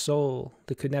in my soul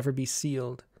that could never be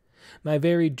sealed. My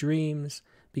very dreams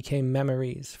became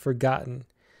memories, forgotten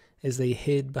as they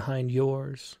hid behind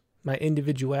yours. My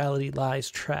individuality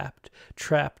lies trapped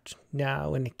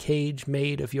now in a cage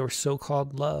made of your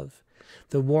so-called love.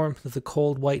 The warmth of the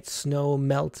cold white snow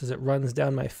melts as it runs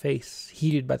down my face,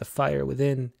 heated by the fire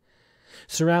within.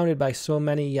 Surrounded by so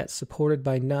many, yet supported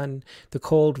by none, the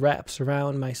cold wraps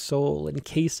around my soul,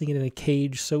 encasing it in a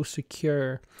cage so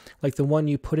secure, like the one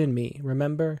you put in me,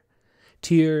 remember?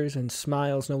 Tears and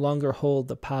smiles no longer hold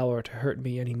the power to hurt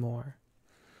me anymore.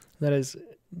 That is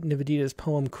Nivedita's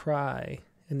poem Cry,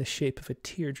 in the shape of a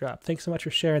teardrop. Thanks so much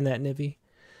for sharing that, Nivi.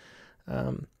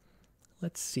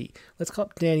 Let's see. Let's call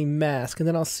up Danny Mask, and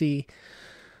then I'll see.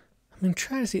 I'm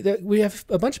trying to see. We have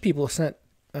a bunch of people who sent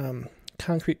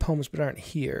concrete poems but aren't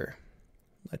here.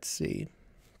 Let's see.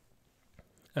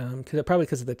 Probably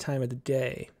because of the time of the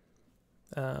day.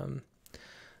 So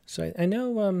I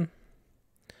know.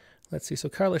 Let's see. So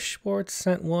Carla Schwartz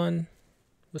sent one.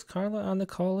 Was Carla on the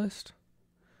call list?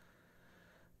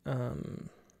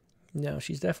 No,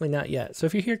 she's definitely not yet. So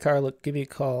if you're here, Carla, give me a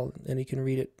call and you can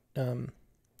read it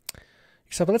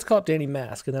yourself. But let's call up Danny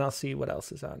Mask, and then I'll see what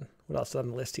else is on the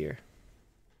list here.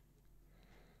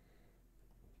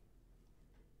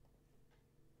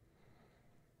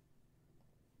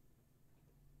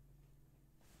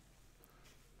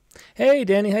 Hey,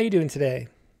 Danny, how you doing today?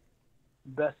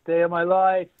 Best day of my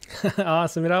life.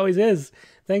 Awesome. It always is.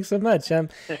 Thanks so much.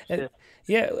 What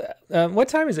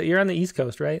time is it? You're on the East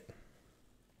Coast, right?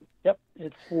 Yep.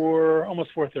 It's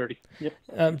almost 4:30.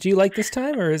 Yep. Do you like this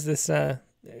time, or is this,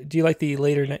 do you like the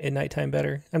later at nighttime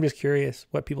better? I'm just curious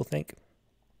what people think.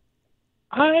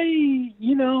 I'm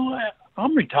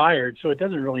retired, so it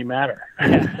doesn't really matter.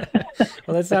 Well,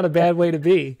 that's not a bad way to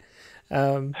be.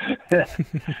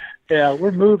 Yeah,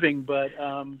 we're moving, but,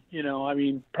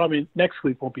 probably next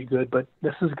week won't be good, but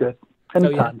this is good.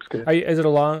 Anytime's good. Is it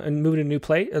moving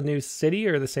to a new city,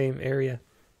 or the same area?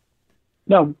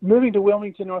 No, moving to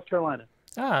Wilmington, North Carolina.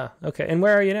 Ah, okay. And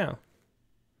where are you now?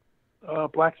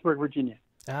 Blacksburg, Virginia.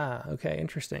 Ah, okay.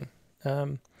 Interesting.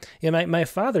 My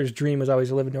father's dream was always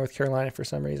to live in North Carolina for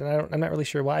some reason. I'm not really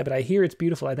sure why, but I hear it's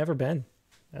beautiful. I've never been.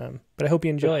 But I hope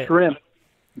you enjoy the shrimp.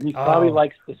 He probably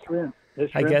likes the shrimp. The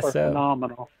shrimp I guess are so.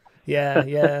 Phenomenal.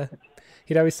 Yeah.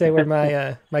 He'd always say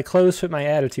where my clothes fit my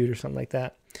attitude or something like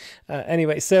that.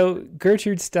 Anyway, so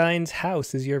Gertrude Stein's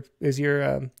House is your poem. Is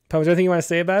there anything you want to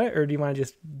say about it, or do you want to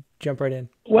just jump right in?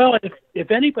 Well,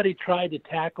 if anybody tried to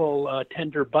tackle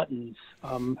Tender Buttons,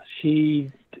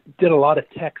 she did a lot of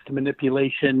text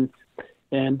manipulation,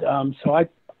 and so I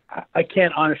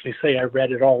can't honestly say I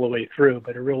read it all the way through,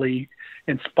 but it really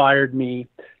inspired me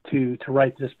to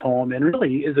write this poem, and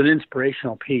really is an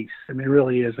inspirational piece. I mean, it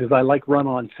really is, because I like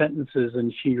run-on sentences,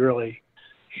 and she really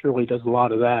does a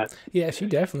lot of that. Yeah, she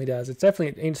definitely does. It's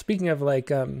definitely, and speaking of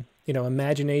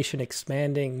imagination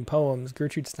expanding poems,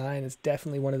 Gertrude Stein is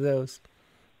definitely one of those.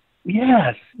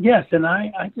 Yes, and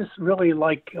I just really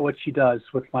like what she does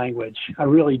with language. I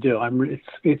really do.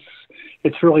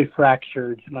 It's really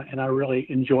fractured, and I really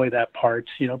enjoy that part.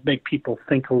 Make people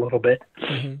think a little bit.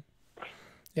 Mm-hmm.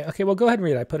 Yeah. Okay. Well, go ahead and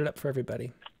read it. I put it up for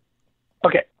everybody.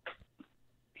 Okay.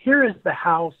 Here is the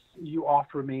house you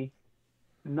offer me.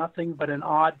 Nothing but an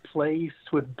odd place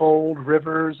with bold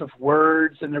rivers of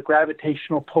words and the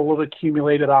gravitational pull of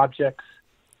accumulated objects,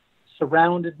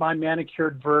 surrounded by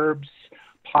manicured verbs,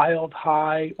 piled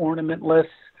high, ornamentless,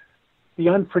 the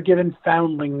unforgiven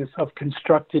foundlings of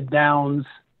constructed nouns,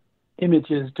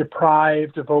 images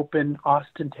deprived of open,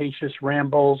 ostentatious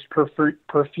rambles,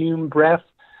 perfume breath,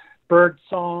 bird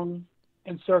song,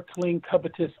 encircling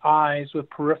covetous eyes with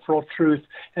peripheral truth,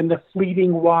 and the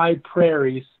fleeting wide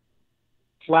prairies,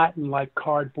 flattened like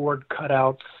cardboard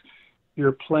cutouts,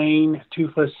 your plain,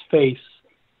 toothless face,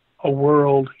 a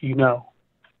world you know.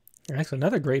 Excellent.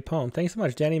 Another great poem. Thanks so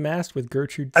much, Danny Mast with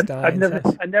Gertrude Stein. I've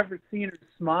never seen her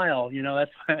smile.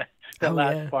 That's the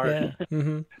last part. Yeah.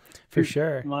 Mm-hmm. For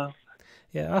sure. Smile.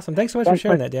 Yeah, awesome. Thanks so much for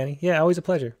sharing that, Danny. Yeah, always a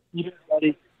pleasure. You,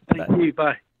 buddy. Thank you.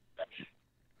 Bye.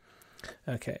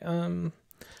 Okay.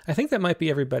 I think that might be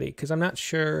everybody, because I'm not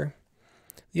sure.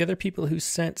 The other people who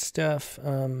sent stuff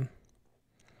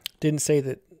didn't say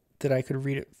that I could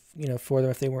read it, for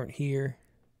them if they weren't here.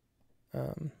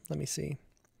 Let me see.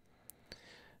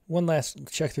 One last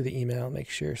check through the email, make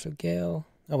sure. So Gail.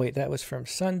 Oh wait, that was from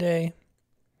Sunday.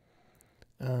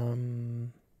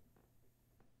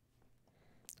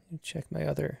 Check my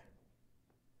other.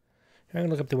 I'm gonna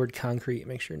look up the word concrete,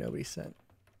 make sure nobody sent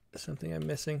something I'm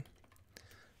missing.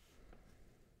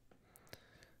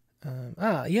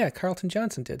 Yeah, Carlton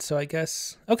Johnson did. So I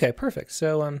guess, okay, perfect.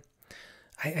 So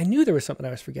I knew there was something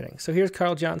I was forgetting. So here's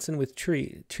Carl Johnson with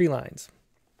tree lines.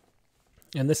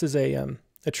 And this is a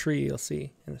a tree. You'll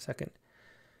see in a second.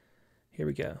 Here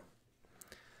we go.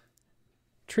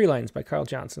 Tree Lines by Carl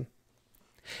Johnson.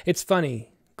 It's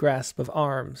funny, grasp of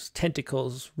arms,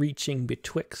 tentacles reaching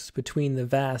between the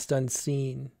vast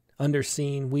unseen.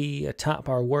 Underseen, we, atop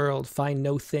our world, find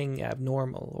no thing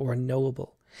abnormal or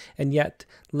unknowable, and yet,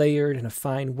 layered in a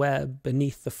fine web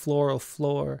beneath the floral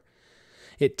floor,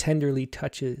 it tenderly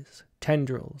touches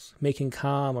tendrils, making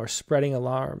calm or spreading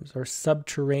alarms, or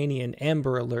subterranean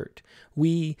amber alert.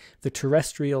 We, the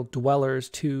terrestrial dwellers,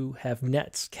 too, have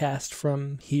nets cast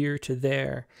from here to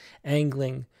there,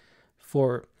 angling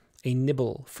for a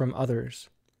nibble from others.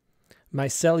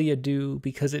 Mycelia do,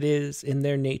 because it is in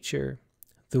their nature.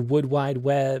 The wood wide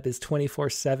web is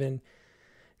 24/7,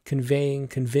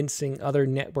 convincing other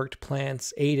networked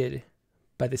plants, aided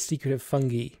by the secretive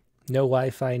fungi. No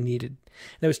Wi-Fi needed.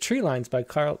 That was Tree Lines by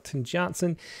Carlton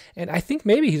Johnson, and I think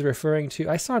maybe he's referring to,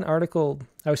 I saw an article,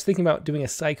 I was thinking about doing a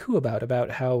haiku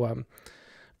about how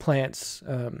plants,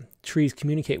 trees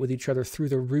communicate with each other through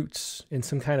the roots in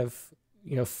some kind of,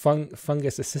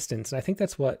 fungus assistance, and I think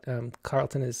that's what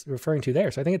Carlton is referring to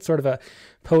there. So I think it's sort of a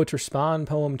poet respond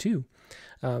poem too,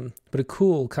 but a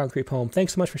cool concrete poem.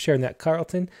 Thanks so much for sharing that,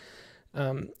 Carlton.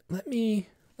 Let me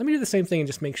do the same thing and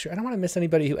just make sure I don't want to miss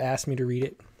anybody who asked me to read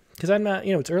it. Because I'm not,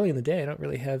 it's early in the day. I don't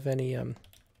really have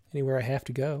anywhere I have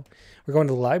to go. We're going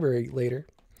to the library later.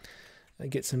 I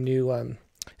get some new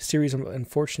series of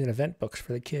unfortunate event books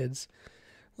for the kids.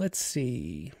 Let's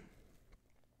see.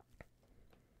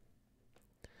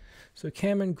 So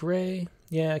Cameron Gray.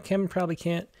 Yeah, Cameron probably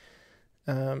can't.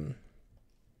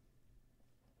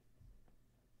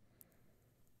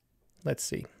 Let's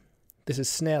see. This is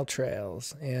Snail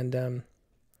Trails. And here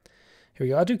we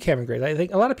go. I'll do Cameron Gray. I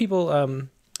think a lot of people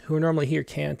who are normally here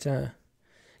can't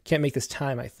make this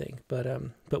time, I think. But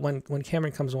when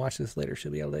Cameron comes and watches this later,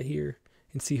 she'll be able to hear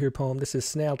and see her poem. This is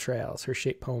Snail Trails, her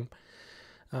shape poem.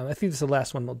 I think this is the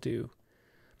last one we'll do.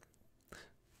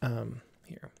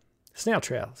 Here. Snail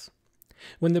Trails.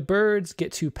 When the birds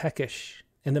get too peckish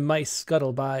and the mice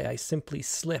scuttle by, I simply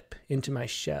slip into my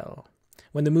shell.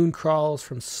 When the moon crawls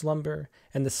from slumber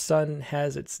and the sun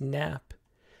has its nap,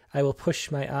 I will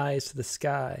push my eyes to the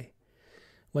sky.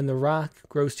 When the rock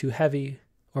grows too heavy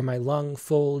or my lung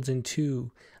folds in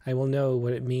two, I will know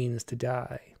what it means to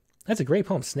die. That's a great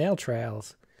poem, Snail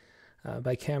Trails,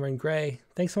 by Cameron Gray.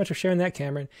 Thanks so much for sharing that,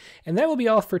 Cameron. And that will be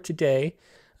all for today.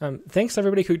 Thanks to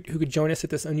everybody who could join us at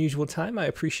this unusual time. I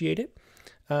appreciate it.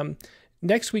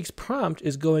 Next week's prompt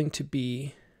is going to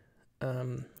be,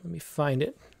 let me find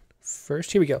it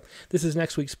first. Here we go. This is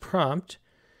next week's prompt,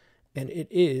 and it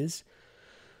is,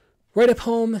 write a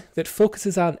poem that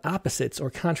focuses on opposites or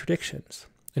contradictions.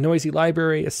 A noisy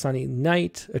library, a sunny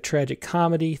night, a tragic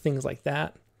comedy, things like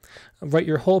that. Write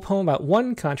your whole poem about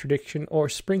one contradiction or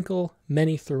sprinkle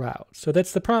many throughout. So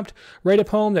that's the prompt. Write a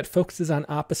poem that focuses on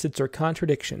opposites or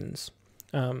contradictions.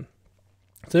 So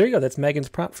there you go. That's Megan's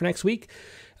prompt for next week.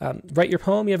 Write your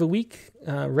poem. You have a week.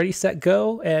 Ready, set,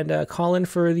 go. And call in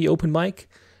for the open mic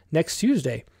next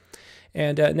Tuesday.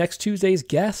 And next Tuesday's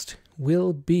guest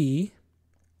will be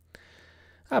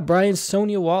Brian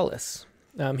Sonia Wallace.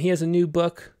 He has a new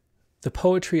book, The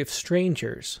Poetry of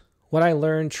Strangers, What I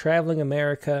Learned Traveling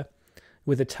America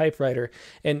with a Typewriter.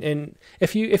 And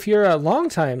if you're a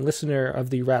longtime listener of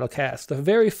the Rattlecast, the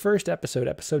very first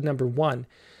episode number 1,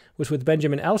 was with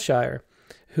Benjamin Elshire,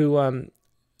 who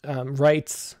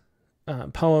writes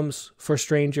poems for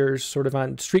strangers sort of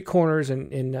on street corners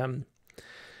and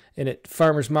at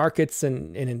farmers markets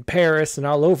and in Paris and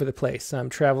all over the place,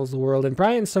 travels the world. And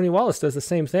Brian Sonia Wallace does the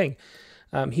same thing.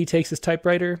 He takes his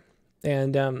typewriter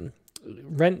and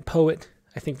RentPoet,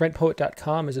 I think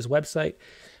rentpoet.com is his website.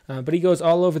 But he goes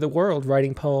all over the world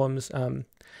writing poems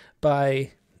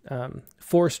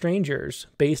for strangers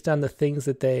based on the things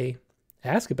that they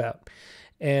ask about.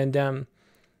 And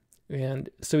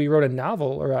so he wrote a novel,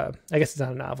 or I guess it's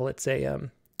not a novel, it's a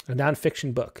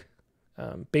nonfiction book.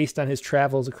 Based on his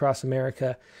travels across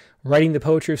America, writing The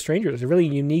Poetry of Strangers. It's a really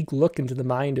unique look into the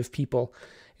mind of people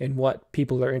and what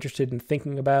people are interested in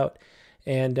thinking about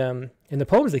and the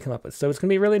poems they come up with. So it's going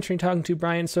to be really interesting talking to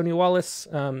Brian Sonia Wallace,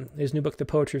 his new book, The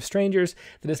Poetry of Strangers,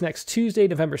 that is next Tuesday,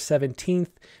 November 17th,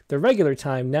 the regular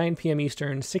time, 9 p.m.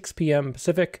 Eastern, 6 p.m.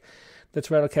 Pacific. That's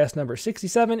Rattlecast number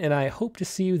 67, and I hope to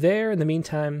see you there. In the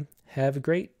meantime, have a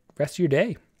great rest of your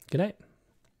day. Good night.